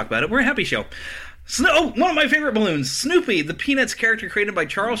don't want to talk about it. We're a happy show. One of my favorite balloons, Snoopy, the Peanuts character created by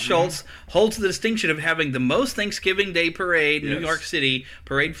Charles Schulz, holds the distinction of having the most Thanksgiving Day parade, New York City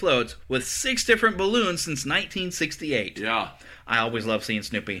parade floats, with 6 different balloons since 1968. Yeah. I always love seeing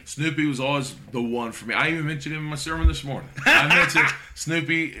Snoopy. Snoopy was always the one for me. I even mentioned him in my sermon this morning. I mentioned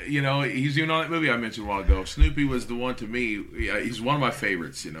Snoopy, he's even on that movie I mentioned a while ago. Snoopy was the one to me. He's one of my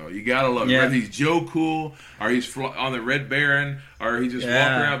favorites, You got to love him. Whether he's Joe Cool, or he's on the Red Baron, or he just walking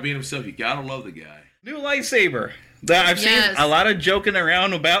around being himself, you got to love the guy. New lightsaber. I've seen a lot of joking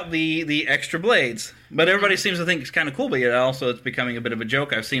around about the extra blades, but everybody seems to think it's kind of cool, but yet also it's becoming a bit of a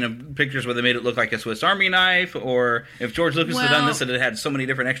joke. I've seen pictures where they made it look like a Swiss Army knife, or if George Lucas had done this, it had so many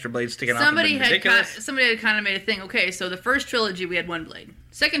different extra blades sticking off. Somebody had kind of made a thing. Okay, so the first trilogy, we had 1 blade.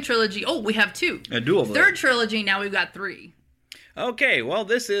 Second trilogy, we have 2. A dual blade. Third trilogy, now we've got 3. Okay, well,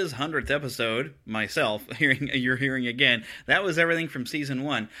 this is 100th episode, myself, you're hearing again. That was everything from Season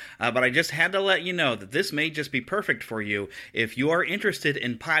 1, but I just had to let you know that this may just be perfect for you if you are interested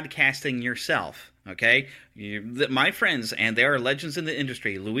in podcasting yourself, okay? My friends, and they are legends in the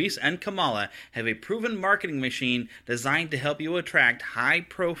industry, Luis and Kamala, have a proven marketing machine designed to help you attract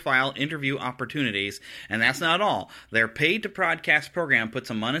high-profile interview opportunities, and that's not all. Their paid-to-broadcast program puts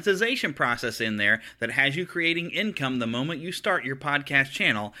a monetization process in there that has you creating income the moment you start your podcast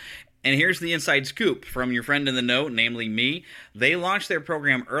channel. And here's the inside scoop from your friend in the know, namely me. They launched their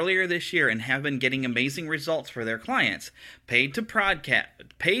program earlier this year and have been getting amazing results for their clients. Paid to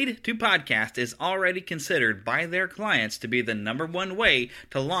podcast is already considered by their clients to be the #1 way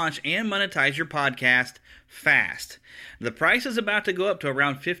to launch and monetize your podcast fast. The price is about to go up to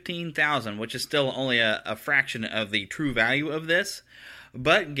around $15,000, which is still only a fraction of the true value of this.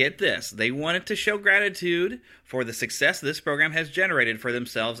 But get this, they wanted to show gratitude for the success this program has generated for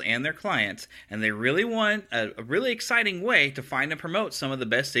themselves and their clients, and they really want a really exciting way to find and promote some of the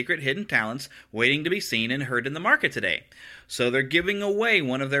best secret hidden talents waiting to be seen and heard in the market today. So they're giving away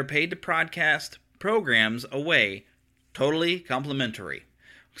one of their paid-to-broadcast programs away, totally complimentary.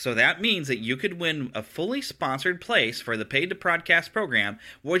 So that means that you could win a fully sponsored place for the paid-to-broadcast program,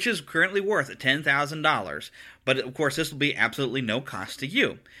 which is currently worth $10,000. But, of course, this will be absolutely no cost to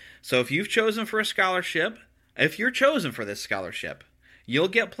you. So if you're chosen for this scholarship, you'll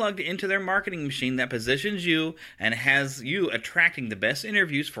get plugged into their marketing machine that positions you and has you attracting the best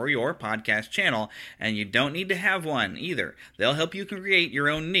interviews for your podcast channel, and you don't need to have one either. They'll help you create your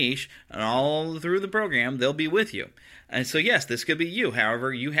own niche, and all through the program, they'll be with you. And so, yes, this could be you.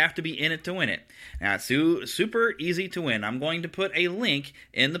 However, you have to be in it to win it. Now, it's super easy to win. I'm going to put a link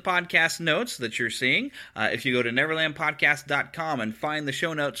in the podcast notes that you're seeing. If you go to neverlandpodcast.com and find the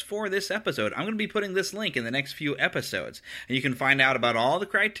show notes for this episode, I'm going to be putting this link in the next few episodes. And you can find out about all the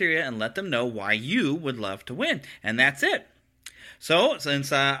criteria and let them know why you would love to win. And that's it. So,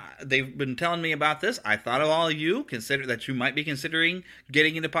 since they've been telling me about this, I thought of all of you, consider that you might be considering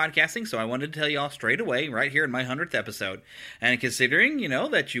getting into podcasting, so I wanted to tell you all straight away, right here in my 100th episode. And considering,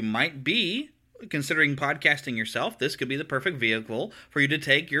 that you might be considering podcasting yourself, this could be the perfect vehicle for you to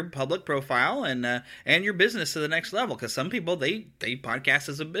take your public profile and your business to the next level. Because some people, they podcast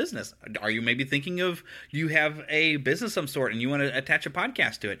as a business. Are you maybe thinking of you have a business of some sort and you want to attach a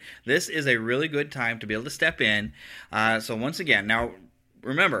podcast to it? This is a really good time to be able to step in. So once again, now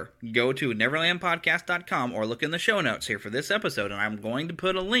remember, go to neverlandpodcast.com or look in the show notes here for this episode, and I'm going to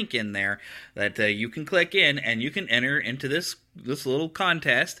put a link in there that you can click in and you can enter into this little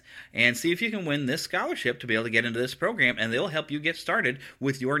contest and see if you can win this scholarship to be able to get into this program, and they'll help you get started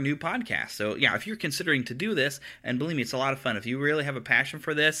with your new podcast. So yeah, if you're considering to do this, and believe me, it's a lot of fun. If you really have a passion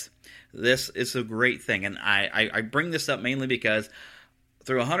for this is a great thing. And I bring this up mainly because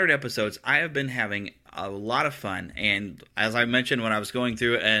through 100 episodes, I have been having a lot of fun. And as I mentioned when I was going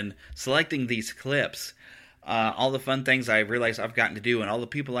through and selecting these clips, all the fun things I realized I've gotten to do and all the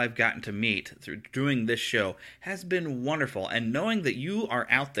people I've gotten to meet through doing this show has been wonderful. And knowing that you are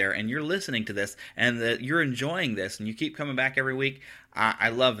out there and you're listening to this and that you're enjoying this and you keep coming back every week, I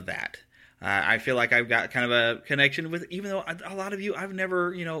love that. I feel like I've got kind of a connection with, even though a lot of you I've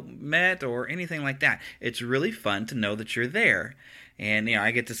never, met or anything like that. It's really fun to know that you're there. And, I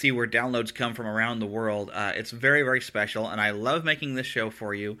get to see where downloads come from around the world. It's very, very special, and I love making this show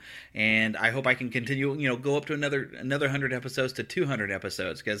for you. And I hope I can continue, go up to another 100 episodes to 200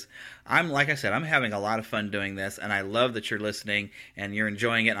 episodes, because like I said, I'm having a lot of fun doing this, and I love that you're listening and you're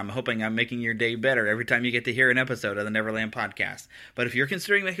enjoying it. I'm hoping I'm making your day better every time you get to hear an episode of the Neverland Podcast. But if you're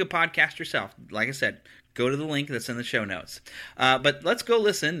considering making a podcast yourself, like I said, go to the link that's in the show notes. But let's go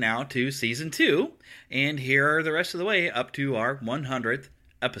listen now to Season 2, and here are the rest of the way up to our 100th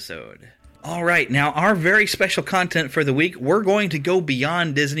episode. All right, now our very special content for the week, we're going to go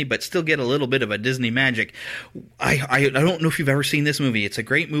beyond Disney, but still get a little bit of a Disney magic. I don't know if you've ever seen this movie. It's a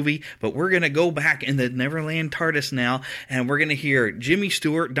great movie, but we're going to go back in the Neverland TARDIS now, and we're going to hear Jimmy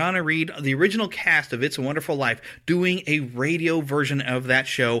Stewart, Donna Reed, the original cast of It's a Wonderful Life, doing a radio version of that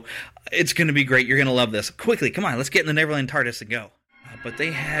show. It's going to be great. You're going to love this. Quickly, come on, let's get in the Neverland TARDIS and go. But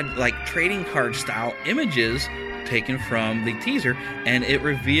they had trading card style images taken from the teaser, and it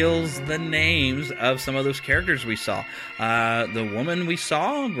reveals the names of some of those characters we saw. The woman we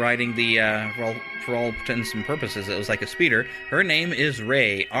saw riding the, for all intents and purposes, it was like a speeder. Her name is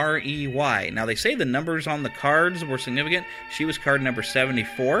Rey, R-E-Y. Now, they say the numbers on the cards were significant. She was card number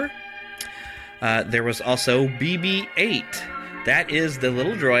 74. There was also BB-8. That is the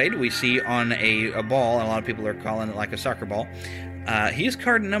little droid we see on a ball, and a lot of people are calling it like a soccer ball. He's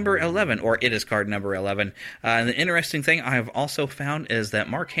card number 11, or it is card number 11. And the interesting thing I have also found is that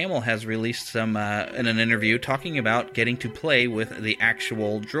Mark Hamill has released some in an interview talking about getting to play with the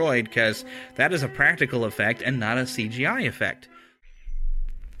actual droid, because that is a practical effect and not a CGI effect.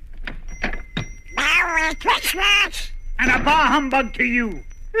 Merry Christmas! And a bah humbug to you!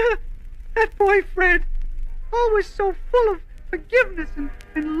 That boy Fred, always so full of forgiveness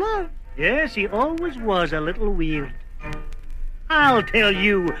and love. Yes, he always was a little weird. I'll tell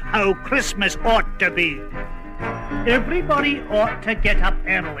you how Christmas ought to be. Everybody ought to get up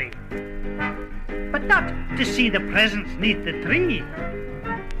early. But not to see the presents 'neath the tree.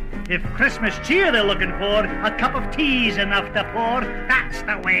 If Christmas cheer they're looking for, a cup of tea's enough to pour. That's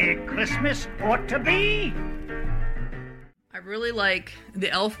the way Christmas ought to be. I really like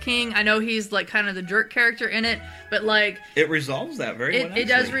the Elf King. I know he's like kind of the jerk character in it, but like it resolves that very well. It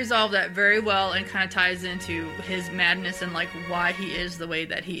does resolve that very well and kind of ties into his madness and like why he is the way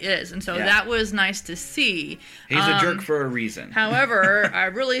that he is. And so that was nice to see. He's a jerk for a reason. However, I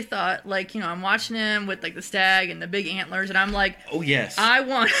really thought I'm watching him with like the stag and the big antlers, and I'm like, oh yes, I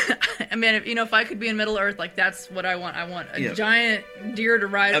want. I mean, if I could be in Middle Earth, like that's what I want. I want a giant deer to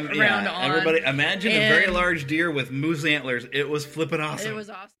ride around on. Everybody, imagine a very large deer with moose antlers. It was flipping awesome. It was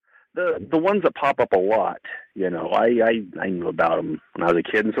awesome. The ones that pop up a lot, I knew about them when I was a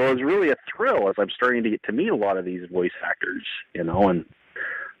kid, and so it was really a thrill as I'm starting to get to meet a lot of these voice actors, and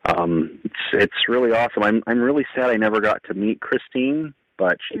it's really awesome. I'm really sad I never got to meet Christine,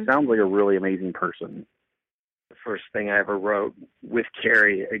 but she sounds like a really amazing person. The first thing I ever wrote with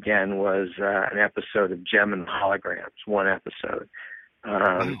Carrie again was an episode of Gem and the Holograms, one episode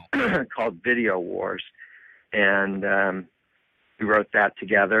called Video Wars. and we wrote that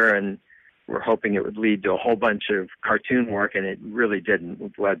together, and we're hoping it would lead to a whole bunch of cartoon work, and it really didn't.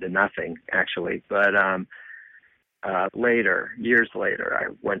 It led to nothing, actually. But years later,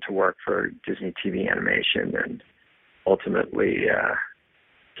 I went to work for Disney TV Animation and ultimately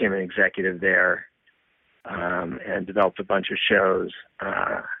became an executive there and developed a bunch of shows,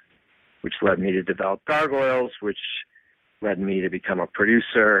 which led me to develop Gargoyles, which led me to become a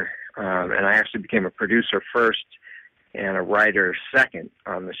producer. And I actually became a producer first and a writer second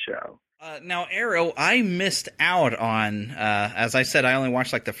on the show. Now, Arrow, I missed out on, as I said, I only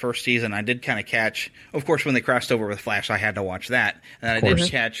watched like the first season. I did kind of catch, of course, when they crossed over with Flash, I had to watch that. And I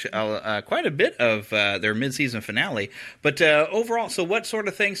did catch quite a bit of their mid-season finale. But overall, so what sort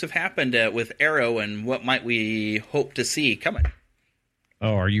of things have happened with Arrow, and what might we hope to see coming?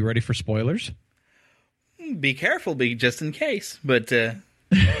 Oh, are you ready for spoilers? Be careful, just in case. But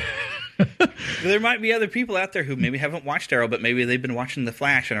there might be other people out there who maybe haven't watched Arrow, but maybe they've been watching The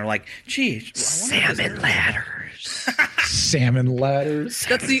Flash and are like, gee, salmon ladders. Salmon ladders.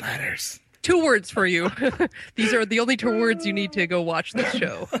 That's the ladders. 2 words for you. These are the only 2 words you need to go watch this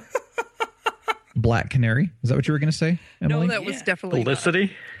show. Black Canary. Is that what you were going to say, Emily? No, that was definitely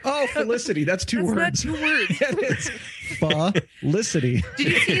Felicity. Oh, Felicity. That's 2 words. That's not 2 words. It's Felicity. Did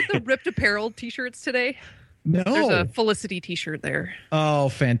you see the Ripped Apparel t-shirts today? No. There's a Felicity t-shirt there. Oh,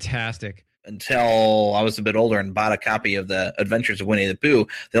 fantastic. Until I was a bit older and bought a copy of the Adventures of Winnie the Pooh,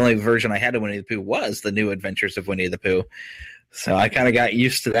 the only version I had of Winnie the Pooh was the New Adventures of Winnie the Pooh. So I kind of got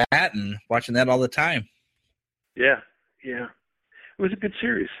used to that and watching that all the time. Yeah. It was a good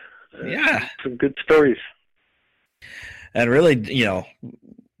series. Yeah. Some good stories. And really,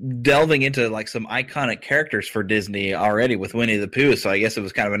 delving into like some iconic characters for Disney already with Winnie the Pooh. So I guess it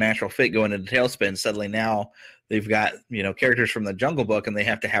was kind of a natural fit going into Tailspin. Suddenly now they've got, characters from the Jungle Book, and they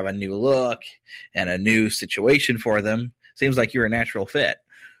have to have a new look and a new situation for them. Seems like you're a natural fit.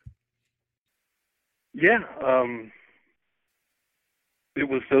 Yeah. It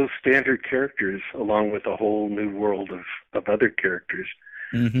was those standard characters along with a whole new world of other characters.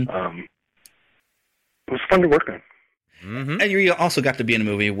 Mm-hmm. It was fun to work on. Mm-hmm. And you also got to be in a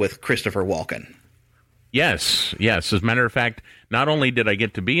movie with Christopher Walken. Yes. As a matter of fact, not only did I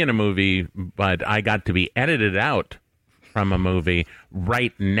get to be in a movie, but I got to be edited out from a movie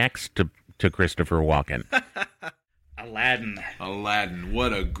right next to Christopher Walken. Aladdin.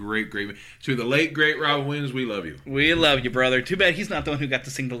 What a great. To the late, great Robin Williams, we love you. We love you, brother. Too bad he's not the one who got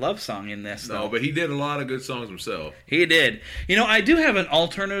to sing the love song in this, though. No, but he did a lot of good songs himself. He did. I do have an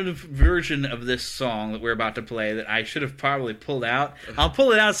alternative version of this song that we're about to play that I should have probably pulled out. I'll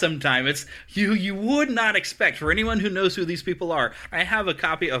pull it out sometime. It's you would not expect, for anyone who knows who these people are. I have a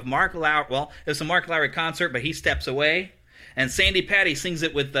copy of Mark Lowry. Well, it's a Mark Lowry concert, but he steps away. And Sandy Patty sings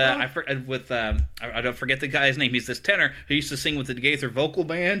it with I don't forget the guy's name. He's this tenor who used to sing with the Gaither Vocal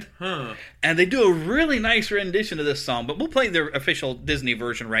Band. Huh. And they do a really nice rendition of this song. But we'll play the official Disney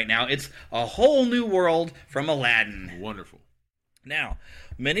version right now. It's A Whole New World from Aladdin. Wonderful. Now,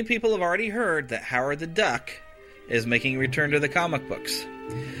 many people have already heard that Howard the Duck is making a return to the comic books.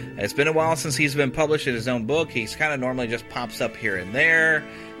 It's been a while since he's been published in his own book. He's kind of normally just pops up here and there.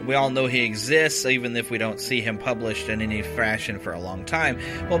 We all know he exists, even if we don't see him published in any fashion for a long time.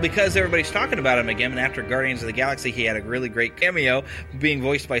 Well, because everybody's talking about him again, and after Guardians of the Galaxy, he had a really great cameo being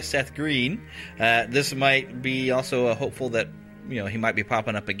voiced by Seth Green. This might be also a hopeful that he might be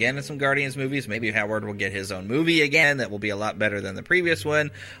popping up again in some Guardians movies. Maybe Howard will get his own movie again that will be a lot better than the previous one.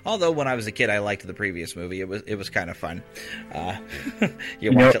 Although when I was a kid, I liked the previous movie. It was kind of fun.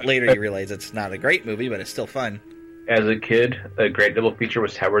 You watch it later, you realize it's not a great movie, but it's still fun. As a kid, a great double feature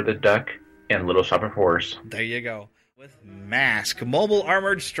was Howard the Duck and Little Shop of Horrors. There you go. With Mask, Mobile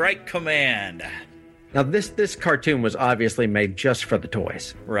Armored Strike Command. Now, this cartoon was obviously made just for the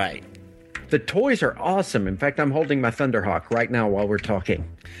toys. Right. The toys are awesome. In fact, I'm holding my Thunderhawk right now while we're talking.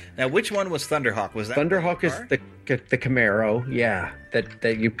 Now, which one was Thunderhawk? Was that Thunderhawk is the Camaro, yeah.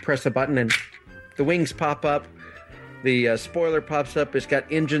 That you press a button and the wings pop up. The spoiler pops up. It's got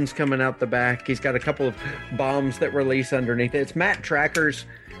engines coming out the back. He's got a couple of bombs that release underneath it. It's Matt Tracker's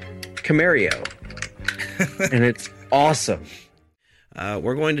Camaro. And it's awesome.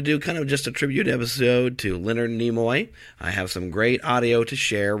 We're going to do kind of just a tribute episode to Leonard Nimoy. I have some great audio to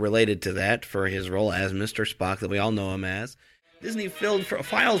share related to that for his role as Mr. Spock that we all know him as. Disney filed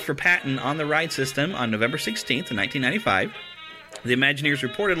for patent on the ride system on November 16th, 1995. The Imagineers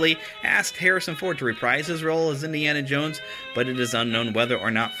reportedly asked Harrison Ford to reprise his role as Indiana Jones, but it is unknown whether or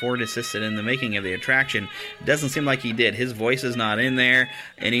not Ford assisted in the making of the attraction. It doesn't seem like he did. His voice is not in there.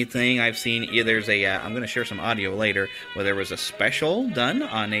 Anything I've seen, there's I'm going to share some audio later, where there was a special done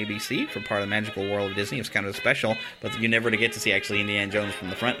on ABC for part of the Magical World of Disney. It was kind of a special, but you never get to see actually Indiana Jones from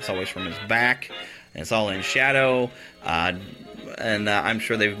the front. It's always from his back. And it's all in shadow. And I'm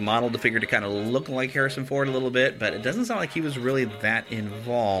sure they've modeled the figure to kind of look like Harrison Ford a little bit, but it doesn't sound like he was really that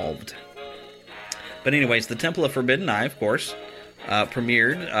involved. But anyways, the Temple of Forbidden Eye, of course,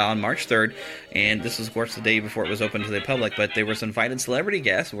 premiered on March 3rd, and this was, of course, the day before it was open to the public, but there was invited celebrity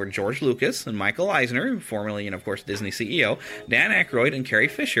guests were George Lucas and Michael Eisner, formerly, of course, Disney CEO, Dan Aykroyd, and Carrie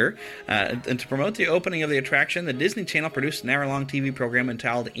Fisher. And to promote the opening of the attraction, the Disney Channel produced an hour-long TV program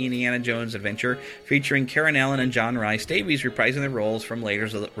entitled Indiana Jones Adventure, featuring Karen Allen and John Rhys Davies reprising their roles from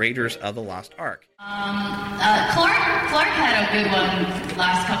Raiders of the Lost Ark. Clark had a good one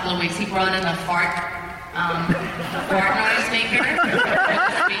last couple of weeks. He brought in a fart noise maker,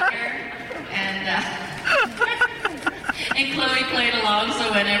 and Chloe played along, so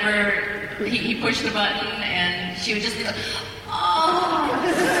whenever he pushed the button, and she would just be like, oh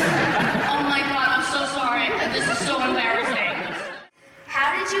my God, I'm so sorry, this is so embarrassing.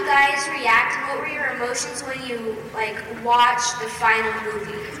 How did you guys react, and what were your emotions when you, watched the final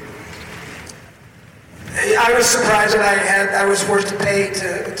movie? I was surprised that I was forced to pay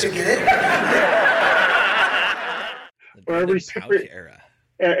to get it. Every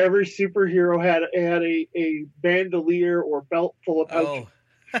superhero had a bandolier or belt full of pouches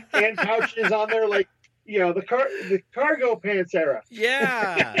and pouches on there, the cargo pants era.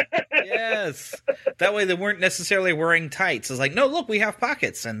 Yeah, yes. That way they weren't necessarily wearing tights. It's like, no, look, we have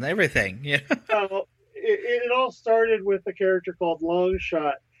pockets and everything. Yeah. It all started with a character called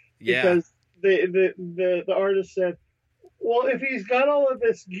Longshot because the artist said, well, if he's got all of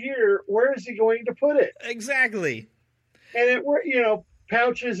this gear, where is he going to put it? Exactly. And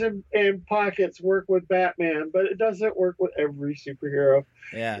pouches and pockets work with Batman, but it doesn't work with every superhero.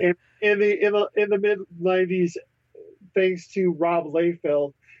 Yeah. And in the mid '90s, thanks to Rob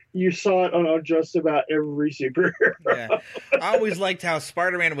Liefeld, you saw it on just about every superhero. Yeah. I always liked how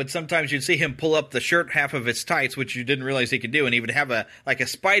Spider-Man would sometimes you'd see him pull up the shirt half of his tights, which you didn't realize he could do, and he would have a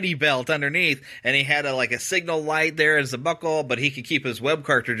Spidey belt underneath, and he had a signal light there as a buckle, but he could keep his web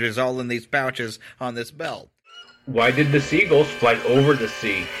cartridges all in these pouches on this belt. Why did the seagulls fly over the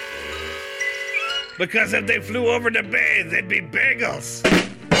sea? Because if they flew over the bay, they'd be bagels.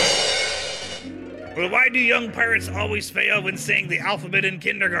 Well, why do young pirates always fail when saying the alphabet in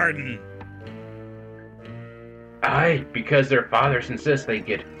kindergarten? Aye, because their fathers insist they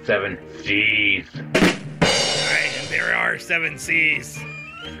get 7 C's. Aye, and there are 7 C's.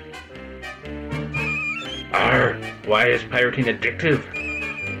 Why is pirating addictive?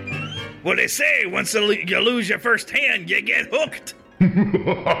 Well, they say once you lose your first hand, you get hooked.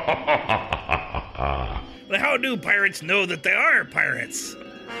 Well, how do pirates know that they are pirates?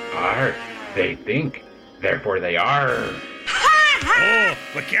 They think, therefore they are. Oh,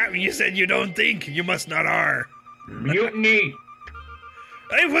 but Captain, you said you don't think, you must not are. Mutiny.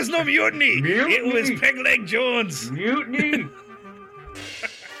 It was no mutiny. It was Pegleg Jones. Mutiny.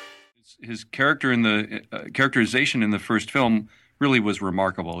 His character in the characterization in the first film really was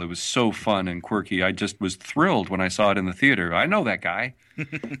remarkable. It was so fun and quirky. I just was thrilled when I saw it in the theater. I know that guy.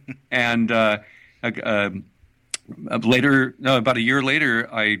 And about a year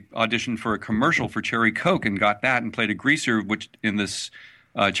later, I auditioned for a commercial for Cherry Coke and got that and played a greaser, which in this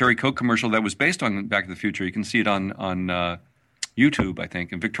Cherry Coke commercial that was based on Back to the Future. You can see it on YouTube, I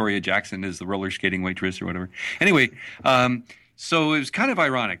think. And Victoria Jackson is the roller skating waitress or whatever. Anyway, so it was kind of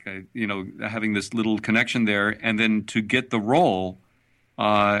ironic, having this little connection there, and then to get the role.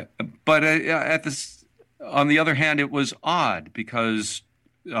 But on the other hand, it was odd because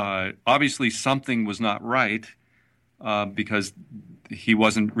obviously something was not right because he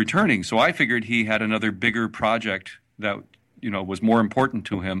wasn't returning. So I figured he had another bigger project that was more important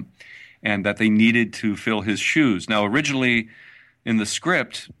to him, and that they needed to fill his shoes. Now, originally in the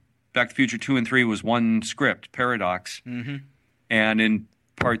script, Back to the Future 2 and 3 was one script, Paradox. Mm-hmm. And in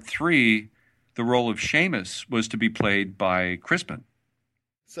part 3, the role of Seamus was to be played by Crispin.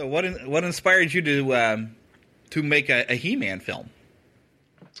 So what inspired you to make a He-Man film?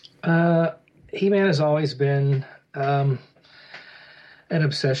 He-Man has always been an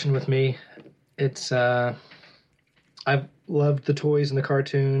obsession with me. It's I've loved the toys and the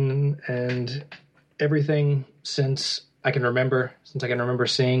cartoon and everything since I can remember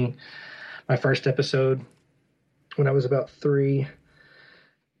seeing my first episode when I was about 3.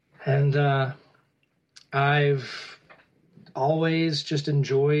 And I've always just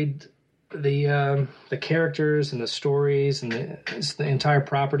enjoyed the characters and the stories and the entire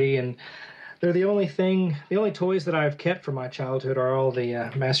property, and they're the only toys that I've kept from my childhood are all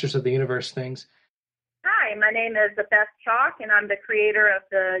the Masters of the Universe things. Hi, my name is Beth Chalk, and I'm the creator of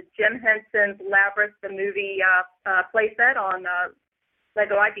the Jim Henson's Labyrinth, the movie playset on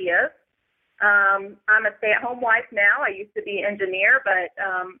Lego Ideas. I'm a stay-at-home wife now. I used to be an engineer, but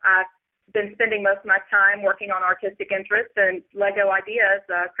I've been spending most of my time working on artistic interests, and Lego Ideas,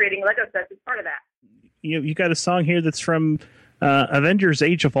 creating Lego sets is part of that. You got a song here that's from Avengers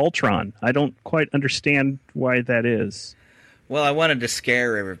Age of Ultron. I don't quite understand why that is. Well, I wanted to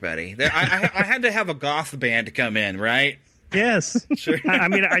scare everybody. I had to have a goth band to come in, right? Yes. Sure. I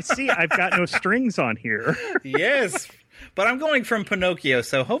mean, I see I've got no strings on here. Yes. But I'm going from Pinocchio,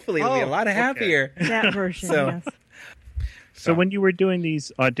 so hopefully it'll be a lot happier. That version, yes. So when you were doing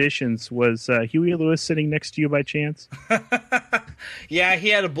these auditions, was Huey Lewis sitting next to you by chance? Yeah, he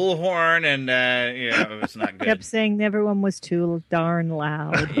had a bullhorn, and it was not good. Kept saying everyone was too darn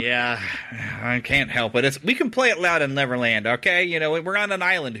loud. Yeah, I can't help it. We can play it loud in Neverland, okay? You know, we're on an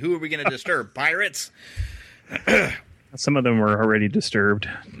island. Who are we going to disturb? Pirates? Some of them were already disturbed.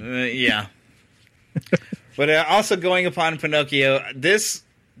 Yeah. But also going upon Pinocchio, this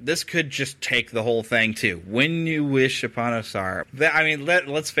could just take the whole thing, too. When You Wish Upon a Star.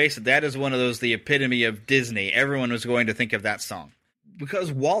 Let's face it, that is one of those, the epitome of Disney. Everyone was going to think of that song.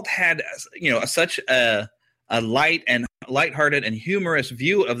 Because Walt had, such a lighthearted and humorous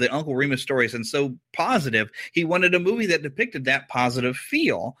view of the Uncle Remus stories, and so positive, he wanted a movie that depicted that positive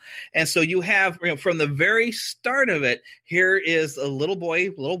feel. And so you have, from the very start of it, here is a little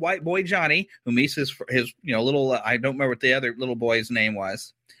white boy Johnny, who meets his little, I don't remember what the other little boy's name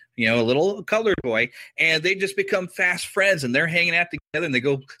was. A little colored boy, and they just become fast friends, and they're hanging out together, and they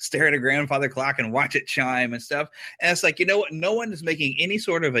go stare at a grandfather clock and watch it chime and stuff. And it's like, you know what? No one is making any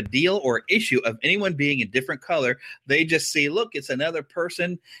sort of a deal or issue of anyone being a different color. They just see, look, it's another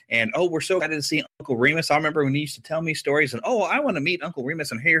person, and we're so excited to see Uncle Remus. I remember when he used to tell me stories, and I want to meet Uncle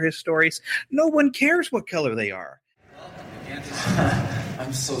Remus and hear his stories. No one cares what color they are.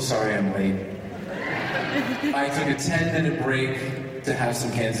 I'm so sorry I'm late. I took a 10-minute break to have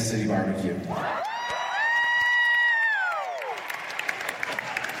some Kansas City barbecue.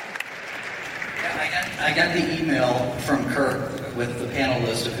 I got the email from Kirk with the panel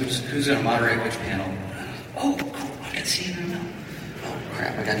list of who's going to moderate which panel. Oh, cool. I can see it now. Oh,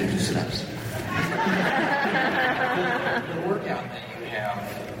 crap. I got to do sit-ups. The workout that you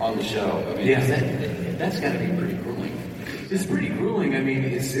have on the show, that's got to be pretty grueling. It's pretty grueling. I mean,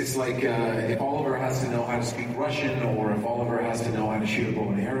 it's like if Oliver has to know how to speak Russian, or if Oliver has to know how to shoot a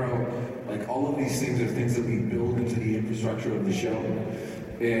bow and arrow. Like, all of these things are things that we build into the infrastructure of the show.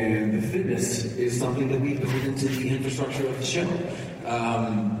 And the fitness is something that we build into the infrastructure of the show.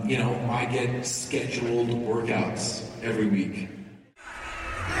 I get scheduled workouts every week.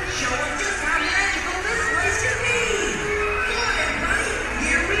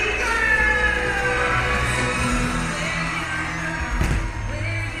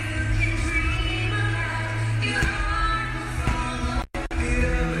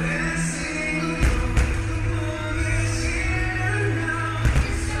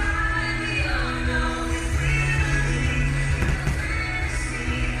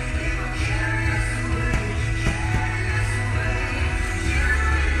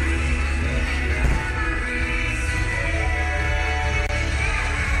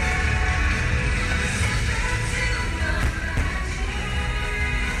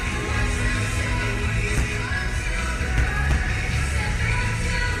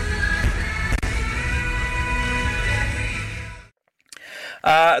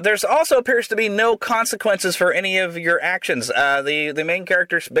 There's also appears to be no consequences for any of your actions. The main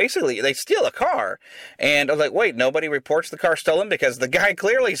characters, basically, they steal a car. And I was like, wait, nobody reports the car stolen? Because the guy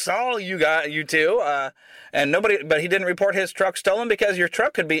clearly saw you two. But he didn't report his truck stolen because your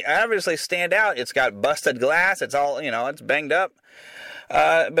truck could be obviously stand out. It's got busted glass. It's all, it's banged up.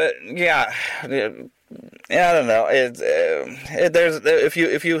 But yeah, I don't know.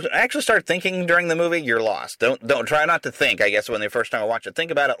 If you actually start thinking during the movie, you're lost. Don't try not to think. I guess when the first time I watch it,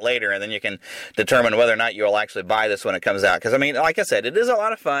 think about it later, and then you can determine whether or not you'll actually buy this when it comes out. Because like I said, it is a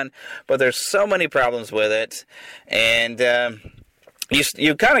lot of fun, but there's so many problems with it, and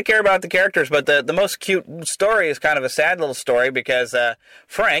You kind of care about the characters, but the most cute story is kind of a sad little story because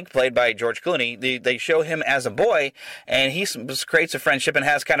Frank, played by George Clooney, they show him as a boy, and he creates a friendship and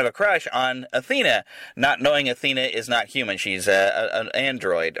has kind of a crush on Athena, not knowing Athena is not human. She's an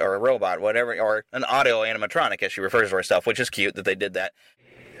android or a robot, whatever, or an audio animatronic, as she refers to herself, which is cute that they did that.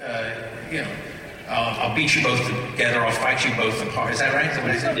 I'll beat you both together, I'll fight you both apart. Is that right? Is that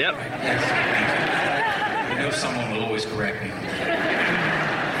what he said? Yep. Yes. Thank you. I know someone will always correct me.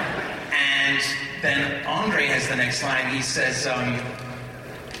 And then Andre has the next line. He says,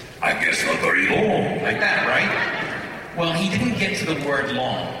 I guess not very long. Like that, right? Well, he didn't get to the word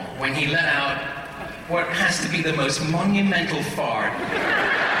long when he let out what has to be the most monumental fart.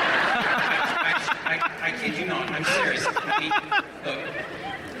 I kid you not. I'm serious. I mean, look,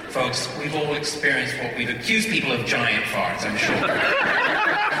 folks, we've all experienced what we've accused people of giant farts, I'm sure.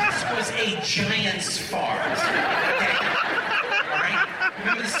 This was a giant's fart. Okay? All right?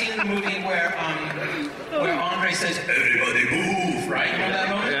 Remember the scene in the movie where Andre says, everybody move, right? Remember that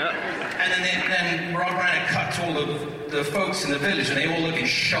moment? Yeah. And then Rob Reiner cut to all the folks in the village, and they all look in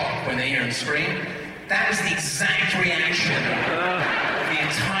shock when they hear him scream. That was the exact reaction of the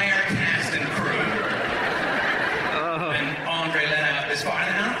entire cast and crew. And Andre let out this fart.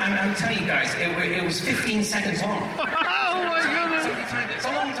 And I'm telling you guys, it was 15 seconds long. Oh my goodness! It's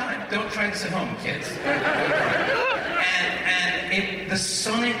a long time. Don't try this at home, kids. And the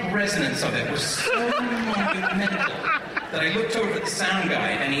sonic resonance of it was so monumental that I looked over at the sound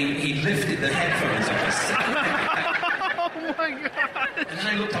guy and he lifted the headphones up. Oh my god! And then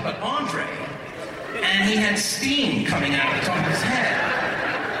I looked up at Andre, and he had steam coming out of the top of his head.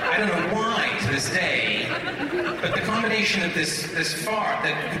 I don't know why to this day, but the combination of this fart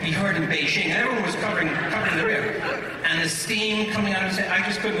that could be heard in Beijing, everyone was covering the rear, and the steam coming out of his head, I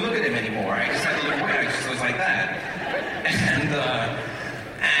just couldn't look at him anymore. I just had to look away. I just was like that.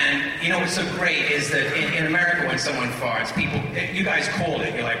 And you know what's so great is that in America when someone farts, you guys called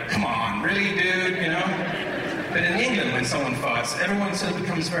it. You're like, come on, really, dude, you know? But in England, when someone farts, everyone sort of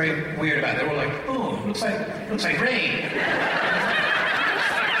becomes very weird about it. They're all like, oh, it looks like rain.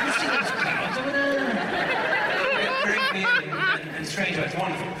 You see those clouds over there? Very weird and strange, but it's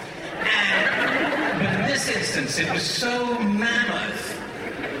wonderful. But in this instance, it was so mammoth,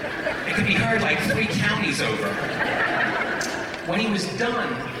 it could be heard like 3 counties over. When he was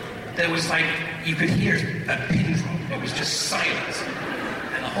done, there was like, you could hear a pin drop. It was just silent.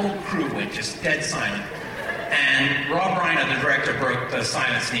 And the whole crew went just dead silent. And Rob Reiner, the director, broke the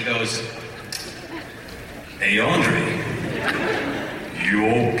silence and he goes, hey, Andre, you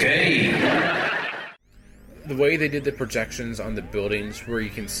okay? The way they did the projections on the buildings where you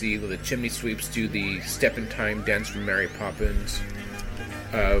can see the chimney sweeps do the Step in Time dance from Mary Poppins,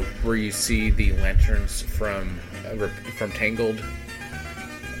 where you see the lanterns from Tangled,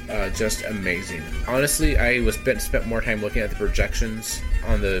 just amazing. Honestly, I spent more time looking at the projections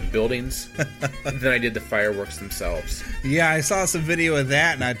on the buildings than I did the fireworks themselves. Yeah, I saw some video of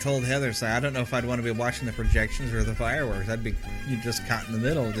that, and I told Heather, so I don't know if I'd want to be watching the projections or the fireworks. I'd be just caught in the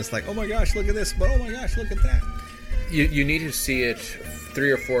middle, just like, oh my gosh, look at this, but oh my gosh, look at that. You need to see it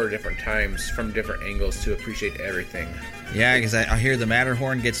 3 or 4 different times from different angles to appreciate everything. Yeah, because I hear the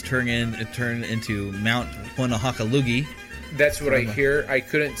Matterhorn gets turned into Mount Punahakalugi. That's what I hear. I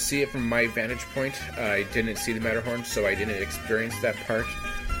couldn't see it from my vantage point. I didn't see the Matterhorn, so I didn't experience that part.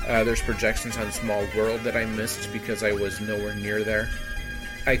 There's projections on Small World that I missed because I was nowhere near there.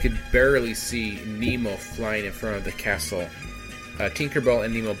 I could barely see Nemo flying in front of the castle. Tinkerbell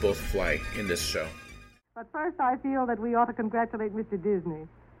and Nemo both fly in this show. But first, I feel that we ought to congratulate Mr. Disney.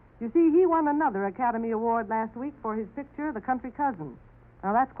 You see, he won another Academy Award last week for his picture, The Country Cousin.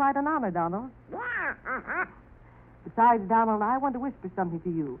 Now, that's quite an honor, Donald. Besides, Donald, I want to whisper something to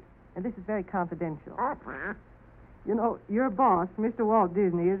you, and this is very confidential. You know, your boss, Mr. Walt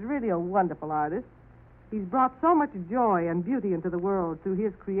Disney, is really a wonderful artist. He's brought so much joy and beauty into the world through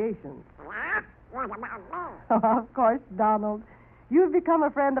his creations. Of course, Donald. You've become a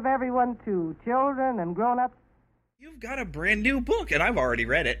friend of everyone, too, children and grown-ups. You've got a brand new book, and I've already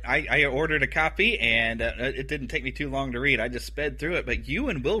read it. I ordered a copy, and it didn't take me too long to read. I just sped through it. But you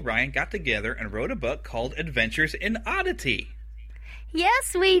and Will Ryan got together and wrote a book called Adventures in Oddity.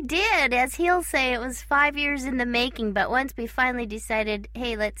 Yes, we did. As he'll say, it was 5 years in the making, but once we finally decided,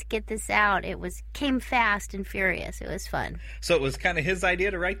 hey, let's get this out, came fast and furious. It was fun. So it was kind of his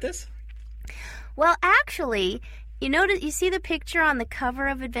idea to write this? Well, actually, you see the picture on the cover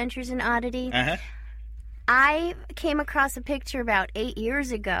of Adventures in Oddity? Uh-huh. I came across a picture about 8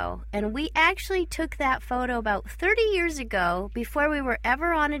 years ago, and we actually took that photo about 30 years ago. Before we were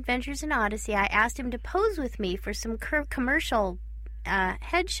ever on Adventures in Odyssey, I asked him to pose with me for some commercial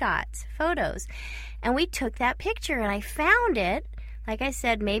headshots, photos, and we took that picture, and I found it, like I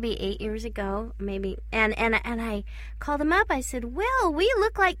said, maybe 8 years ago, maybe, and I called him up. I said, Will, we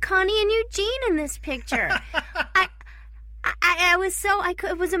look like Connie and Eugene in this picture.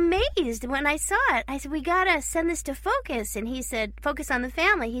 I was amazed when I saw it. I said, we got to send this to Focus. And he said, Focus on the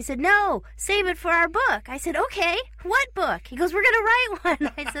Family. He said, no, save it for our book. I said, okay, what book? He goes, we're going to write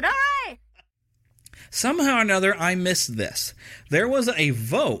one. I said, all right. Somehow or another, I missed this. There was a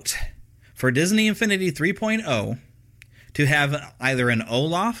vote for Disney Infinity 3.0 to have either an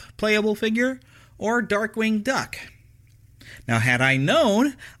Olaf playable figure or Darkwing Duck. Now, had I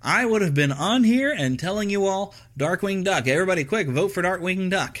known, I would have been on here and telling you all Darkwing Duck. Everybody, quick, vote for Darkwing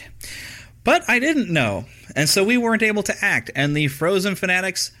Duck. But I didn't know, and so we weren't able to act, and the Frozen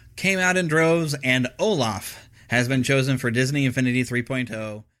fanatics came out in droves, and Olaf has been chosen for Disney Infinity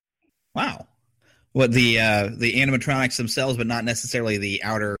 3.0. Wow. What, the animatronics themselves, but not necessarily the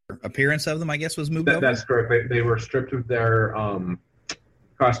outer appearance of them, I guess, was moved over? That's correct. They were stripped of their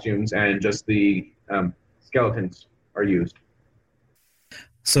costumes, and just the skeletons are used.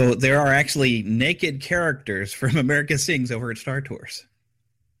 So there are actually naked characters from America Sings over at Star Tours.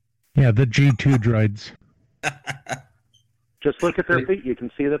 Yeah, the G2 droids. Just look at their feet. You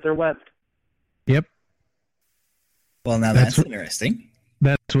can see that they're webbed. Yep. Well, now that's interesting.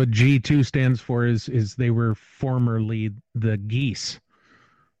 That's what G2 stands for, is they were formerly the geese.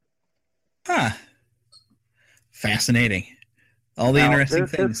 Huh. Fascinating. All the interesting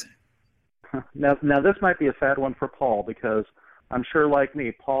things. Now, this might be a sad one for Paul, because I'm sure, like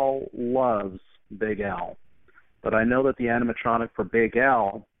me, Paul loves Big Al. But I know that the animatronic for Big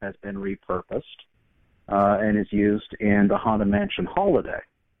Al has been repurposed and is used in the Haunted Mansion Holiday.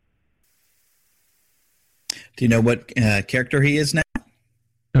 Do you know what character he is now?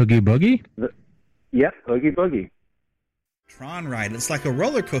 Oogie Boogie? Yep, Oogie Boogie. Tron ride. It's like a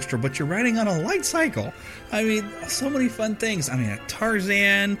roller coaster, but you're riding on a light cycle. I mean, so many fun things. I mean, a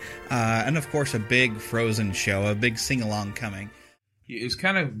Tarzan, and of course a big Frozen show, a big sing-along coming. It's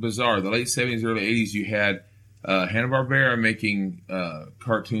kind of bizarre. The late 70s, early 80s, you had Hanna-Barbera making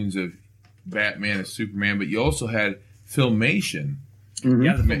cartoons of Batman and Superman, but you also had Filmation. Mm-hmm.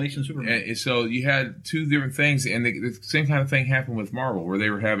 Yeah, the Filmation Superman. And so you had two different things, and the same kind of thing happened with Marvel, where they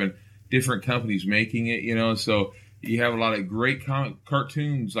were having different companies making it, so you have a lot of great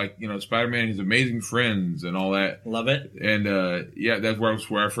cartoons, like, Spider-Man, His Amazing Friends, and all that. Love it. And, that's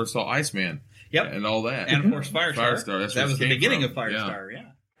where I first saw Iceman. Yep. And all that. And, of course, Firestar. That was the beginning of Firestar, yeah.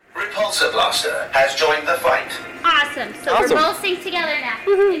 Repulsor Blaster has joined the fight. Awesome. So we're both synced together now.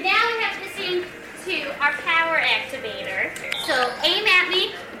 And now we have to sync to our power activator. So aim at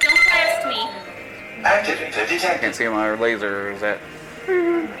me, don't blast me. Activator detected. I can see my laser. Is that...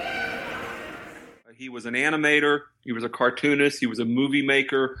 He was an animator, he was a cartoonist, he was a movie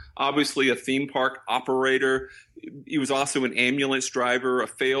maker, obviously a theme park operator. He was also an ambulance driver, a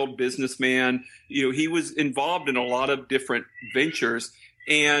failed businessman. He was involved in a lot of different ventures.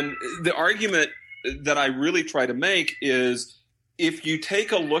 And the argument that I really try to make is, if you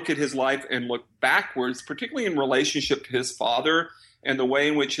take a look at his life and look backwards, particularly in relationship to his father and the way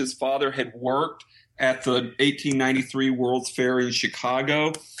in which his father had worked at the 1893 World's Fair in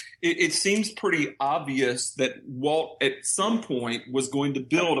Chicago, it seems pretty obvious that Walt at some point was going to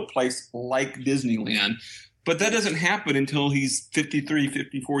build a place like Disneyland. But that doesn't happen until he's 53,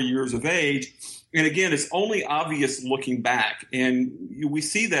 54 years of age. And again, it's only obvious looking back. And we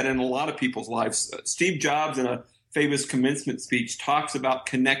see that in a lot of people's lives. Steve Jobs, in a famous commencement speech, talks about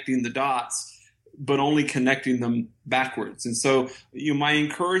connecting the dots, but only connecting them backwards. And so my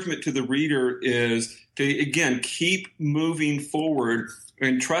encouragement to the reader is to, again, keep moving forward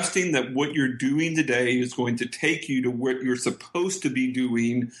and trusting that what you're doing today is going to take you to what you're supposed to be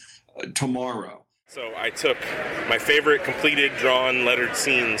doing tomorrow. So I took my favorite completed, drawn, lettered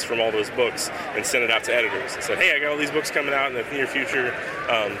scenes from all those books and sent it out to editors. I said, hey, I got all these books coming out in the near future.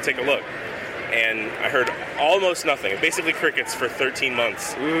 Take a look. And I heard almost nothing, basically crickets for 13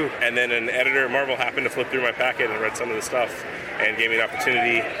 months. Ooh. And then an editor at Marvel happened to flip through my packet and read some of the stuff and gave me an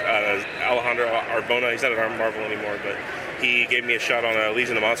opportunity. Alejandro Arbona, he's not at Marvel anymore, but he gave me a shot on a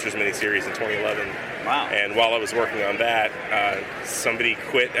Legion of Monsters miniseries in 2011. Wow. And while I was working on that, somebody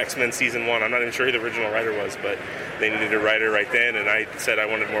quit X-Men Season 1. I'm not even sure who the original writer was, but they needed a writer right then, and I said I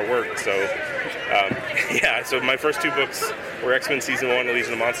wanted more work. So, so my first two books were X-Men Season 1 and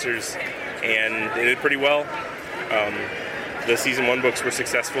Legion of Monsters, and they did pretty well. The Season 1 books were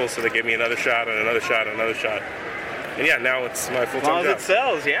successful, so they gave me another shot and another shot and another shot. And now it's my full-time job. As it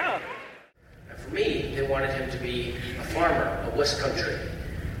sells, yeah. For me, they wanted him to be a farmer, a West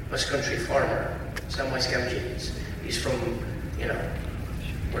Country farmer. Samwise Gamgee. He's from,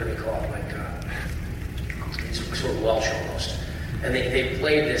 what do they call it? Like, it's sort of Welsh almost. And they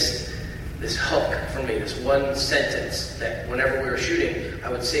played this this hook for me, this one sentence that whenever we were shooting, I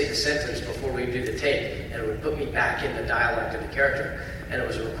would say the sentence before we do the take, and it would put me back in the dialect of the character. And it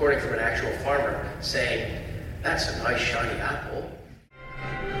was a recording from an actual farmer saying, "That's a nice shiny apple."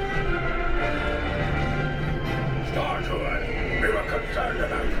 Startwood, we were concerned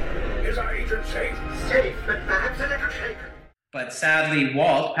about. Is our agent safe? Safe, but perhaps a little shaken. But sadly,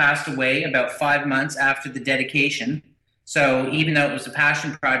 Walt passed away about 5 months after the dedication. So even though it was a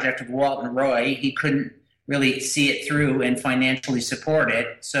passion project of Walt and Roy, he couldn't really see it through and financially support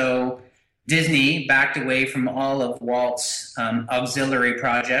it. So Disney backed away from all of Walt's auxiliary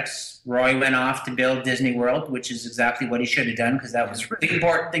projects. Roy went off to build Disney World, which is exactly what he should have done because that was a really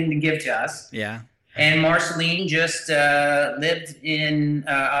important thing to give to us. Yeah. And Marceline just lived in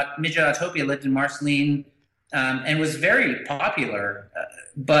Midget Autopia lived in Marceline and was very popular.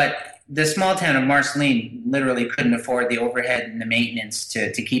 But the small town of Marceline literally couldn't afford the overhead and the maintenance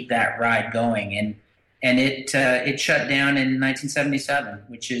to keep that ride going. And it shut down in 1977,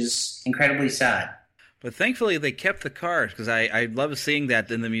 which is incredibly sad. But thankfully, they kept the cars because I love seeing that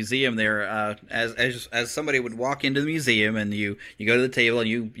in the museum there. As somebody would walk into the museum and you go to the table and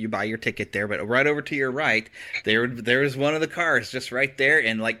you buy your ticket there, but right over to your right, there's one of the cars just right there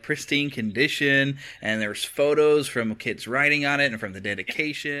in like pristine condition, and there's photos from kids riding on it and from the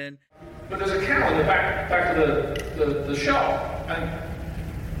dedication. But there's a cow in the back of the shop, and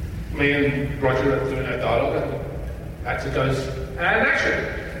me and Roger are doing our dialogue, and actor goes, and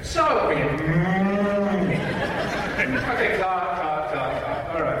action. So, okay, cut.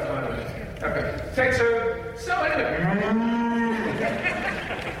 All right, fine. Okay, take two. So, anyway.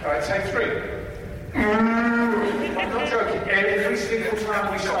 All right, take three. I'm not joking. Every single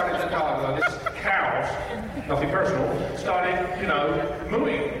time we started the dialogue, this cows, nothing personal, started,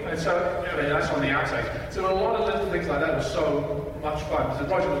 mooing. And so, that's on the outside. So a lot of little things like that was so much fun. So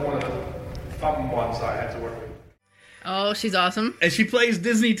Roger was one of the fun ones I had to work with. Oh, she's awesome. And she plays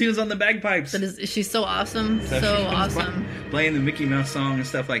Disney tunes on the bagpipes. She's so awesome. So awesome. Playing the Mickey Mouse song and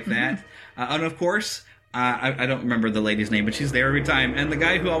stuff like that. And of course, I don't remember the lady's name, but she's there every time. And the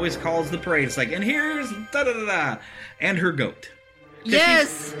guy who always calls the parade, it's like, and here's da-da-da-da. And her goat.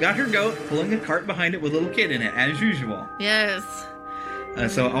 Yes! Got her goat, pulling a cart behind it with a little kid in it, as usual. Yes.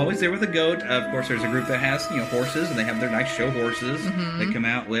 So always there with a goat. Of course, there's a group that has, horses, and they have their nice show horses they come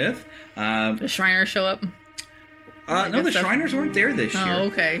out with. The Shriners show up. No, the Shriners weren't there this year. Oh,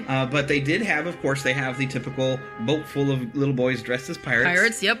 okay. But they did have, of course, they have the typical boat full of little boys dressed as pirates.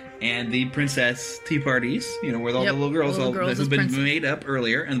 Pirates, yep. And the princess tea parties, where all the little girls, this has been made up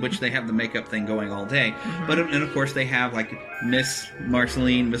earlier, in which they have the makeup thing going all day. But and of course, they have like Miss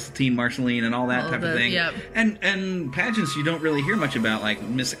Marceline, Miss Teen Marceline, and all that type of thing. Yep. And pageants you don't really hear much about, like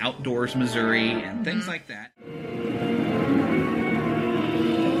Miss Outdoors Missouri and things like that.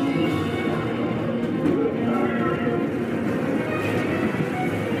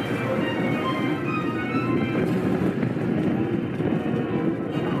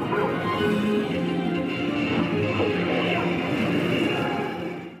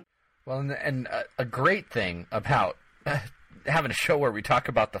 Well, and a great thing about having a show where we talk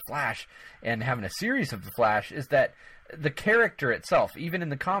about the Flash and having a series of the Flash is that the character itself, even in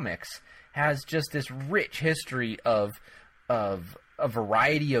the comics, has just this rich history of a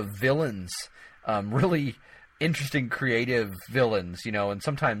variety of villains, really interesting, creative villains, and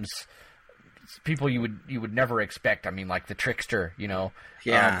sometimes people you would never expect. I mean, like the Trickster,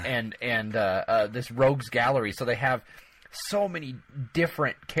 Yeah. And this Rogues Gallery. So they have so many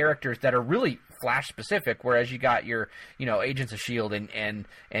different characters that are really Flash specific, whereas you got your Agents of S.H.I.E.L.D. and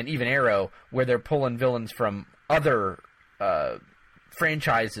even Arrow, where they're pulling villains from other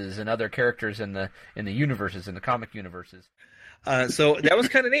franchises and other characters in the universes, in the comic universes. So that was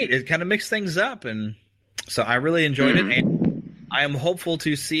kind of neat. It kind of mixed things up, and so I really enjoyed it. And I am hopeful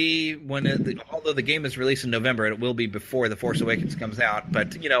to see although the game is released in November, it will be before The Force Awakens comes out.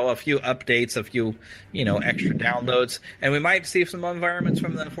 But a few updates, a few extra downloads, and we might see some environments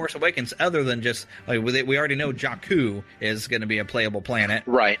from The Force Awakens other than just we already know Jakku is going to be a playable planet,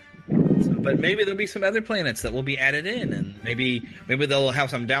 right? But maybe there'll be some other planets that will be added in, and maybe they'll have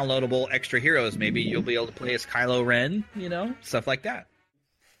some downloadable extra heroes. Maybe you'll be able to play as Kylo Ren, stuff like that.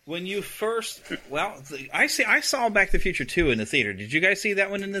 When you first, I saw Back to the Future 2 in the theater. Did you guys see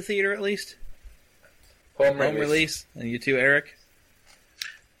that one in the theater at least? Home release. And you too, Eric?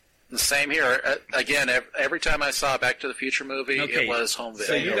 The same here. Again, every time I saw a Back to the Future movie, it was home video.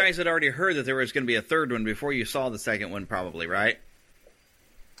 So you guys had already heard that there was going to be a third one before you saw the second one, probably, right?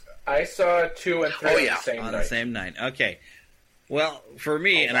 I saw 2 and 3 on the same night. On the same night. Okay. Well, for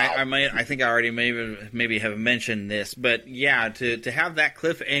me, and I think I already maybe have mentioned this, but yeah, to have that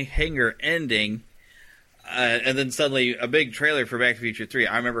cliffhanger ending, and then suddenly a big trailer for Back to the Future 3,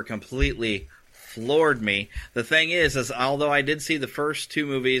 I remember completely floored me. The thing is although I did see the first 2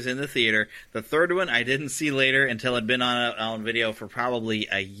 movies in the theater, the third one I didn't see later until it'd been on video for probably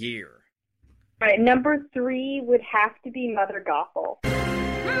a year. All right, number 3 would have to be Mother Gothel.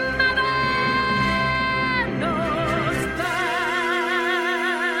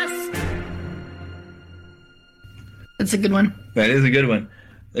 That's a good one. That is a good one.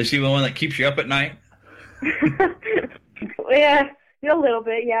 Is she the one that keeps you up at night? Yeah, a little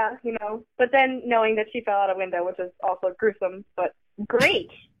bit, yeah, But then knowing that she fell out a window, which is also gruesome, but great.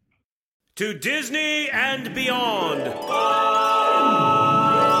 To Disney and beyond.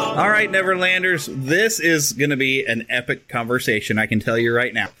 All right, Neverlanders, this is going to be an epic conversation, I can tell you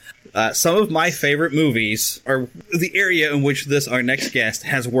right now. Some of my favorite movies are the area in which our next guest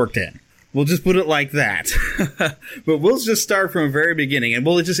has worked in. We'll just put it like that. But we'll just start from the very beginning, and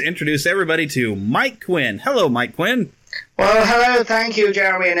we'll just introduce everybody to Mike Quinn. Hello, Mike Quinn. Well, hello, thank you,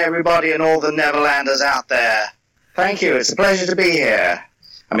 Jeremy, and everybody, and all the Neverlanders out there. Thank you, it's a pleasure to be here.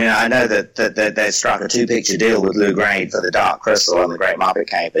 I mean, I know that they struck a 2-picture deal with Lou Grade for The Dark Crystal and The Great Muppet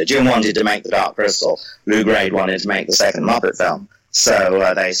Caper. Jim wanted to make The Dark Crystal. Lou Grade wanted to make the second Muppet film.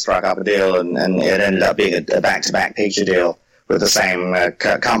 So they struck up a deal, and it ended up being a back-to-back picture deal with the same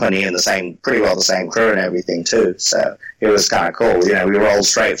company and pretty well the same crew and everything too. So it was kind of cool. We rolled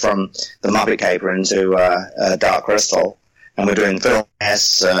straight from the Muppet Caper into Dark Crystal, and we're doing film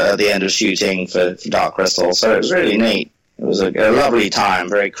tests at the end of shooting for Dark Crystal. So it was really neat. It was a lovely time,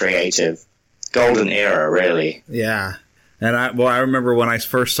 very creative, golden era, really. Yeah. And I remember when I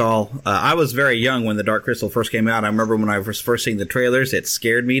first saw, I was very young when the Dark Crystal first came out. I remember when I was first seeing the trailers, it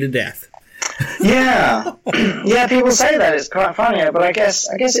scared me to death. Yeah, people say that. It's quite funny, but I guess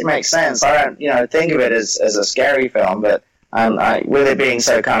it makes sense. I don't, think of it as a scary film, but with it being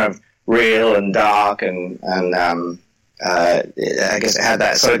so kind of real and dark, and I guess it had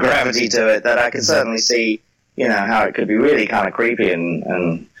that sort of gravity to it that I could certainly see, how it could be really kind of creepy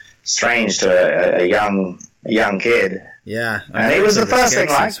and strange to a young kid. Yeah, and it was the first thing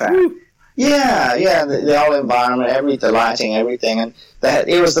like that. Woo. Yeah, the whole environment, the lighting, everything, and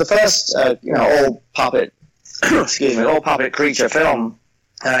it was the first, all puppet, all puppet creature film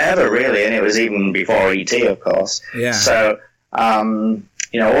ever, really, and it was even before E.T., of course. Yeah. So, all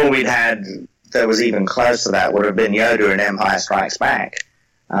we'd had that was even close to that would have been Yoda in Empire Strikes Back,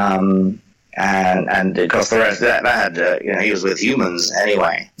 and of course the rest of that had, he was with humans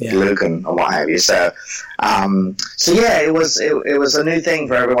anyway, Luke and what have you. So yeah, it was a new thing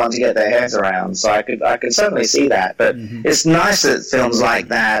for everyone to get their heads around. So I could certainly see that. But it's nice that films like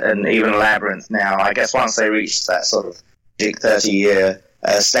that, and even Labyrinth now, I guess once they reach that sort of 30-year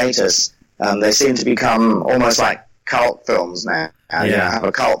status, they seem to become almost like cult films now. Have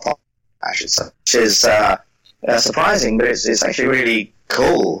a cult following, I should say, which is surprising, but it's actually really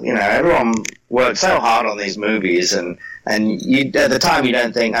cool. Everyone worked so hard on these movies, and you, at the time you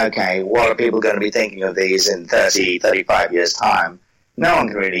don't think, okay, what are people going to be thinking of these in 30, 35 years' time? No one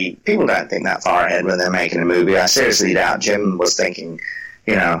can really, people don't think that far ahead when they're making a movie. I seriously doubt Jim was thinking,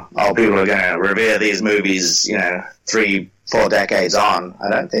 people are going to revere these movies, 3-4 decades on.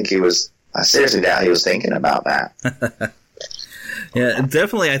 I seriously doubt he was thinking about that. Yeah,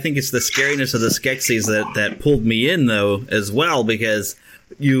 definitely. I think it's the scariness of the Skeksis that pulled me in, though, as well, because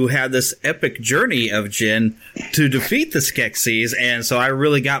you had this epic journey of Jin to defeat the Skeksis, and so I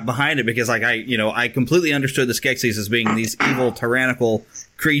really got behind it because, I completely understood the Skeksis as being these evil, tyrannical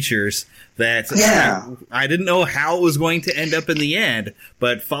creatures that I didn't know how it was going to end up in the end,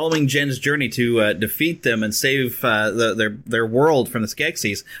 but following Jen's journey to defeat them and save their world from the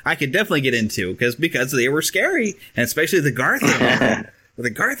Skeksis, I could definitely get into because they were scary, and especially the Gartham. The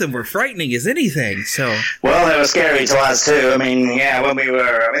Gartham were frightening as anything. So well, they were scary to us too. When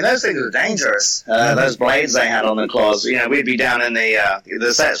those things were dangerous. Those blades they had on the claws. We'd be down in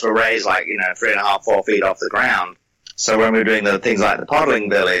the sets were raised 3.5, 4 feet off the ground. So when we were doing the things like the Podling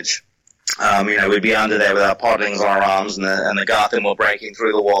Village, we'd be under there with our podlings on our arms, and the Gartham were breaking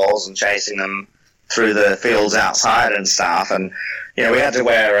through the walls and chasing them through the fields outside and stuff. And we had to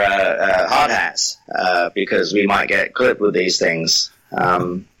wear hard hats because we might get clipped with these things.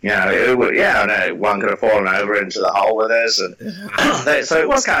 One could have fallen over into the hole with us, and so it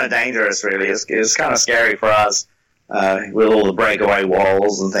was kind of dangerous. Really, it was kind of scary for us with all the breakaway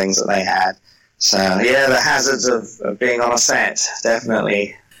walls and things that they had. So yeah, the hazards of being on a set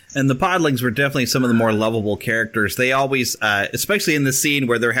definitely And the Podlings were definitely some of the more lovable characters. They always, especially in the scene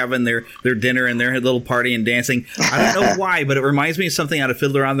where they're having their dinner and their little party and dancing. I don't know why, but it reminds me of something out of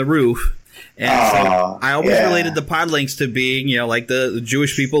Fiddler on the Roof. And so I always related the Podlings to being, like the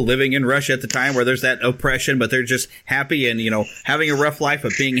Jewish people living in Russia at the time where there's that oppression, but they're just happy and, having a rough life,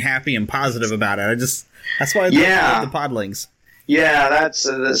 but being happy and positive about it. That's why I love the Podlings. Yeah, that's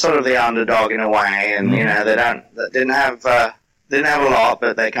sort of the underdog in a way, and they didn't have a lot,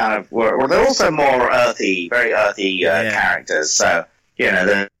 but they kind of were. Well, they're also more earthy, very earthy characters. So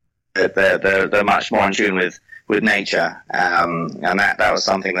they're much more in tune with nature, and that was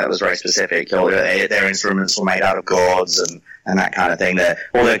something that was very specific. Their instruments were made out of gourds and that kind of thing.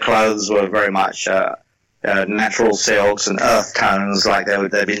 All their clothes were very much natural silks and earth tones, like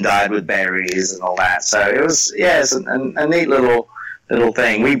they'd been dyed with berries and all that. So it was a neat little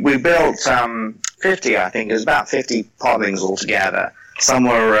thing. We built 50, I think. It was about 50 Podlings altogether. Some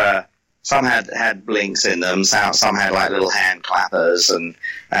were some had blinks in them. Some had like little hand clappers and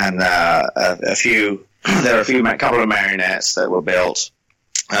a few. There were a couple of marionettes that were built,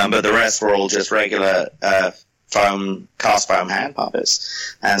 but the rest were all just regular cast foam hand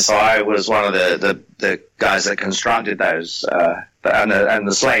puppets. And so I was one of the guys that constructed those, and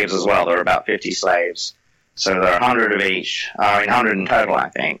the slaves as well. There were about 50 slaves. So there are 100 of each, 100 in total, I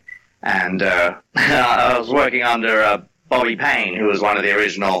think. And I was working under Bobby Payne, who was one of the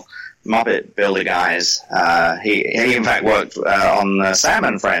original Muppet builder guys. He in fact worked on Sam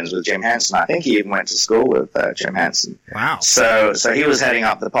and Friends with Jim Henson. I think he even went to school with Jim Henson. Wow. So he was heading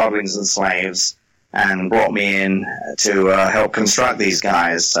up the Podlings and Slaves and brought me in to help construct these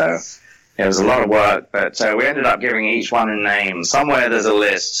guys. So it was a lot of work, but we ended up giving each one a name. Somewhere there's a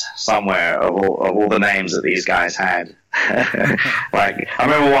list somewhere of all the names that these guys had. Like, I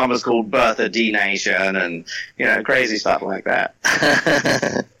remember one was called Bertha D Nation and, crazy stuff like that.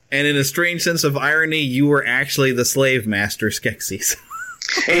 And in a strange sense of irony, you were actually the slave master, Skeksis.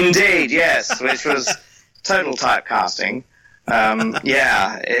 Indeed, yes, which was total typecasting.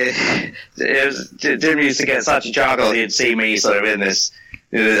 Jim used to get such a chuckle. He'd see me sort of in this.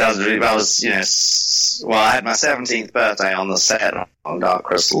 I was, I had my 17th birthday on the set on Dark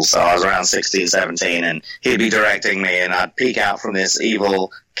Crystal, so I was around 16, 17, and he'd be directing me, and I'd peek out from this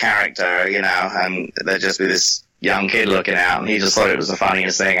evil character, and there'd just be this young kid looking out, and he just thought it was the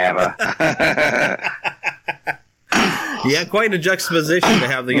funniest thing ever. Yeah, quite a juxtaposition to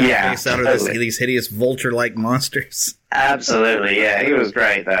have the face out of these hideous vulture-like monsters. Absolutely, yeah. He was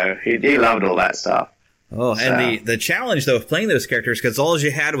great, though. He loved all that stuff. Oh, and the challenge, though, of playing those characters, because all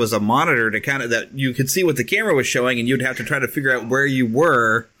you had was a monitor to kind of, that you could see what the camera was showing, and you'd have to try to figure out where you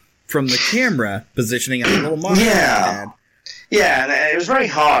were from the camera positioning on the little monitor you had. Yeah, and it was very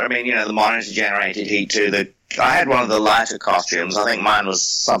hard. I mean, the monitor generated heat, too. I had one of the lighter costumes. I think mine was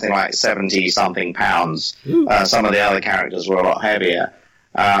something like 70-something pounds. Some of the other characters were a lot heavier.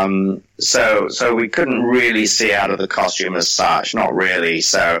 So we couldn't really see out of the costume as such, not really.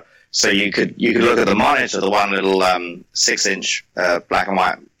 So you could look at the monitor, the one little 6-inch black and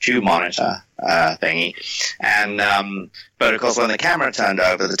white tube monitor thingy, and but of course when the camera turned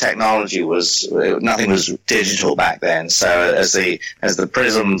over, the technology nothing was digital back then. So as the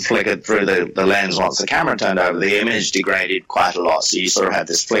prism flickered through the lens once the camera turned over, the image degraded quite a lot. So you sort of had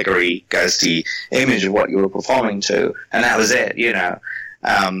this flickery, ghosty image of what you were performing to, and that was it.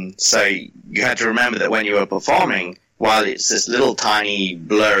 So you had to remember that when you were performing, while it's this little tiny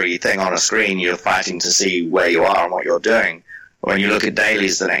blurry thing on a screen, you're fighting to see where you are and what you're doing. When you look at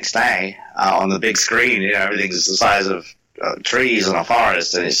dailies the next day, on the big screen, everything's the size of trees in a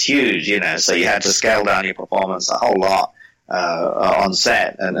forest, and it's huge, so you had to scale down your performance a whole lot on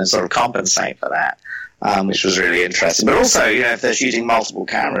set and sort of compensate for that, which was really interesting. But also, if they're shooting multiple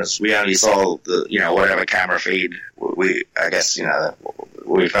cameras, we only saw whatever camera feed we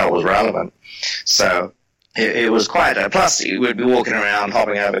felt was relevant. So it was quite plus we'd be walking around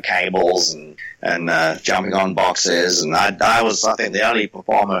hopping over cables and jumping on boxes, and I was, I think, the only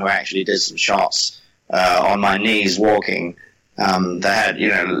performer who actually did some shots on my knees walking. They had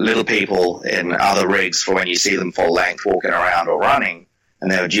little people in other rigs for when you see them full length walking around or running,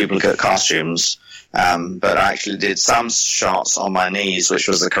 and they were duplicate costumes, but I actually did some shots on my knees, which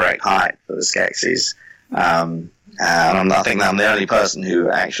was the correct height for the Skeksis, and I think I'm the only person who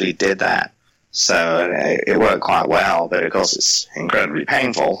actually did that. So it worked quite well, but of course it's incredibly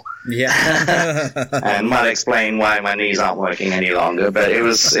painful. Yeah, and might explain why my knees aren't working any longer. But it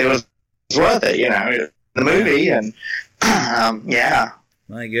was worth it, the movie, and yeah.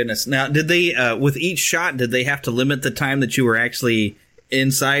 My goodness. Now, did they with each shot, did they have to limit the time that you were actually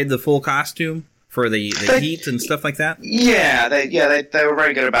inside the full costume for the heat and stuff like that? Yeah, they were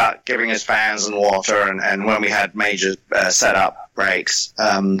very good about giving us fans and water, and when we had major setup breaks,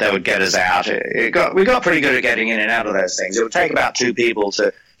 they would get us out. We got pretty good at getting in and out of those things. It would take about 2 people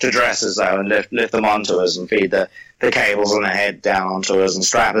to dress us, though, and lift them onto us and feed the cables and the head down onto us and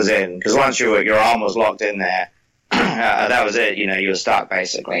strap us in, because once your arm was locked in there, that was it. You know, you were stuck,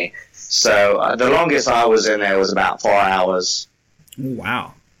 basically. So the longest I was in there was about 4 hours.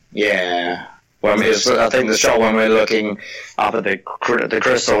 Wow. Yeah. Well, I think the shot when we were looking up at the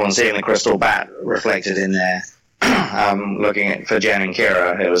crystal and seeing the crystal bat reflected in there, looking for Jen and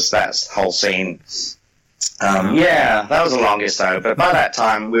Kira, that whole scene. Yeah, that was the longest though. But by that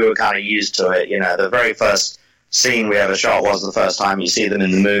time, we were kind of used to it. You know, the very first scene we ever shot was the first time you see them in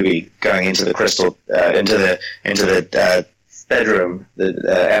the movie going into the crystal, into the bedroom, the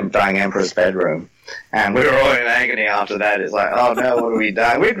dying Emperor's bedroom. And we were all in agony after that. It's like, oh no, what have we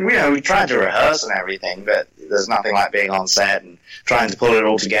done? We tried to rehearse and everything, but there's nothing like being on set and trying to pull it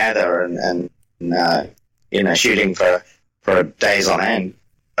all together and shooting for days on end.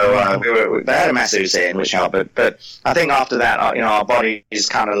 So they had a massive scene, which helped. But I think after that, our bodies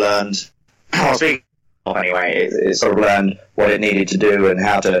kind of learned. Well, speaking of anyway, it sort of learned what it needed to do and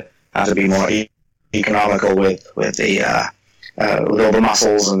how to be more economical with all the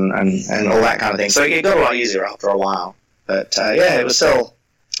muscles and all that kind of thing. So it got a lot easier after a while. But it was still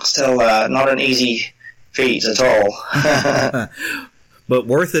not an easy feat at all. But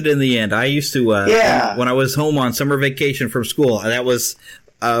worth it in the end. I used to, when I was home on summer vacation from school, that was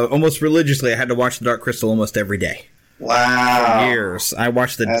almost religiously, I had to watch The Dark Crystal almost every day. Wow. For years. I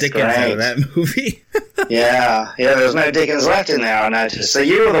watched the Dickens out of that movie. Yeah, there's no Dickens left in there, I noticed. So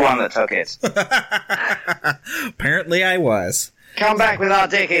you were the one that took it. Apparently I was. Come back with our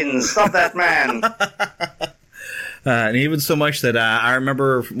Dickens. Stop that man. And even so much that I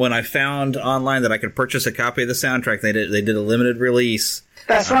remember when I found online that I could purchase a copy of the soundtrack, they did a limited release.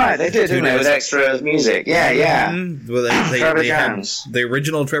 That's right, they did, didn't they, with extra music. Yeah. Mm-hmm. Well, Trevor Jones. Had the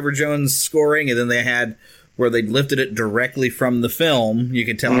original Trevor Jones scoring, and then they had where they lifted it directly from the film. You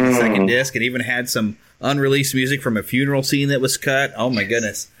could tell on the second disc. It even had some unreleased music from a funeral scene that was cut. Oh my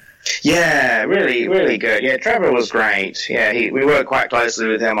goodness. Yeah, really, really good. Yeah, Trevor was great. Yeah, we worked quite closely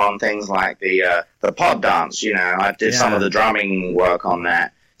with him on things like the pod dance. I did some of the drumming work on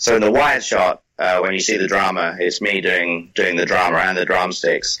that. So in the wide shot, when you see the drummer, it's me doing the drummer and the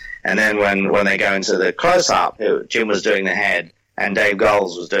drumsticks. And then when they go into the close up, Jim was doing the head and Dave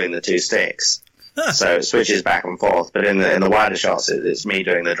Goals was doing the 2 sticks. So it switches back and forth. But in the wider shots, it's me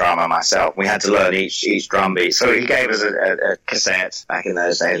doing the drummer myself. We had to learn each drum beat. So he gave us a cassette. Back in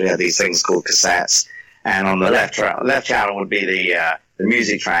those days, we had these things called cassettes. And on the left channel would be the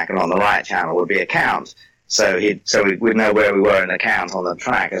music track, and on the right channel would be a count. So we'd know where we were in the count on the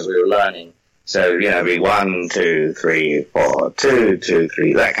track as we were learning. So it'd be 1, 2, 3, 4, 2, 2,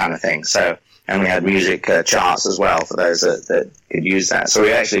 3, that kind of thing. So. And we had music charts as well for those that could use that. So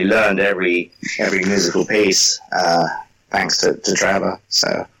we actually learned every musical piece thanks to Trevor.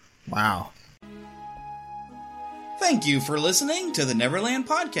 So wow. Thank you for listening to the Neverland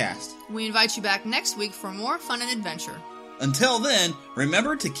Podcast. We invite you back next week for more fun and adventure. Until then,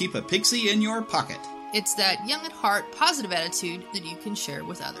 remember to keep a pixie in your pocket. It's that young at heart, positive attitude that you can share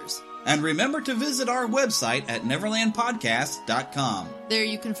with others. And remember to visit our website at neverlandpodcast.com. There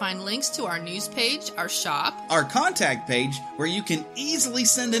you can find links to our news page, our shop, our contact page, where you can easily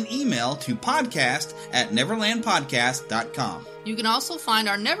send an email to podcast@neverlandpodcast.com. You can also find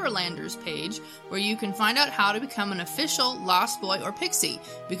our Neverlanders page, where you can find out how to become an official Lost Boy or Pixie,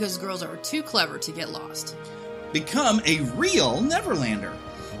 because girls are too clever to get lost. Become a real Neverlander.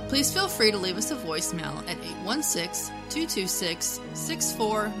 Please feel free to leave us a voicemail at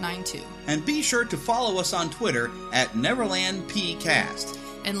 816-226-6492. And be sure to follow us on Twitter at NeverlandPcast.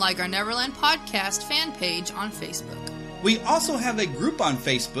 And like our Neverland Podcast fan page on Facebook. We also have a group on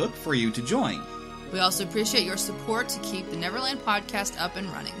Facebook for you to join. We also appreciate your support to keep the Neverland Podcast up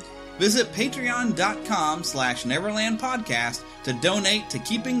and running. Visit patreon.com/NeverlandPodcast to donate to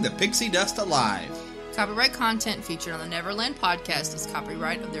keeping the pixie dust alive. Copyright content featured on the Neverland Podcast is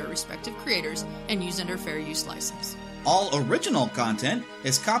copyright of their respective creators and used under fair use license. All original content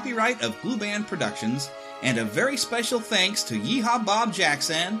is copyright of Blue Band Productions, and a very special thanks to Yeehaw Bob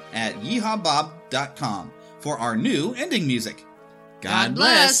Jackson at yeehawbob.com for our new ending music. God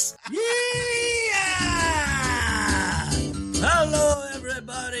bless! Hello,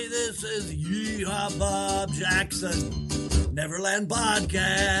 everybody. This is Yeehaw Bob Jackson. Neverland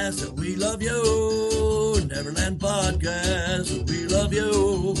Podcast, we love you. Neverland Podcast, we love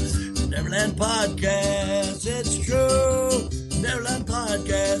you. Neverland Podcast, it's true. Neverland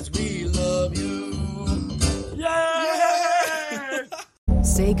Podcast, we love you. Yeah!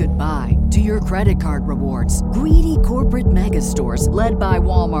 Say goodbye to your credit card rewards. Greedy corporate mega stores, led by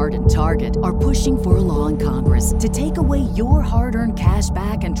Walmart and Target, are pushing for a law in Congress to take away your hard-earned cash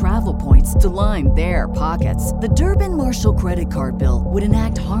back and travel points to line their pockets. The Durbin-Marshall credit card bill would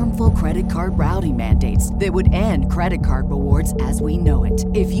enact harmful credit card routing mandates that would end credit card rewards as we know it.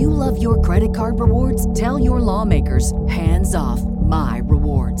 If you love your credit card rewards, tell your lawmakers, hands off my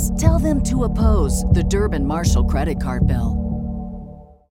rewards. Tell them to oppose the Durbin-Marshall credit card bill.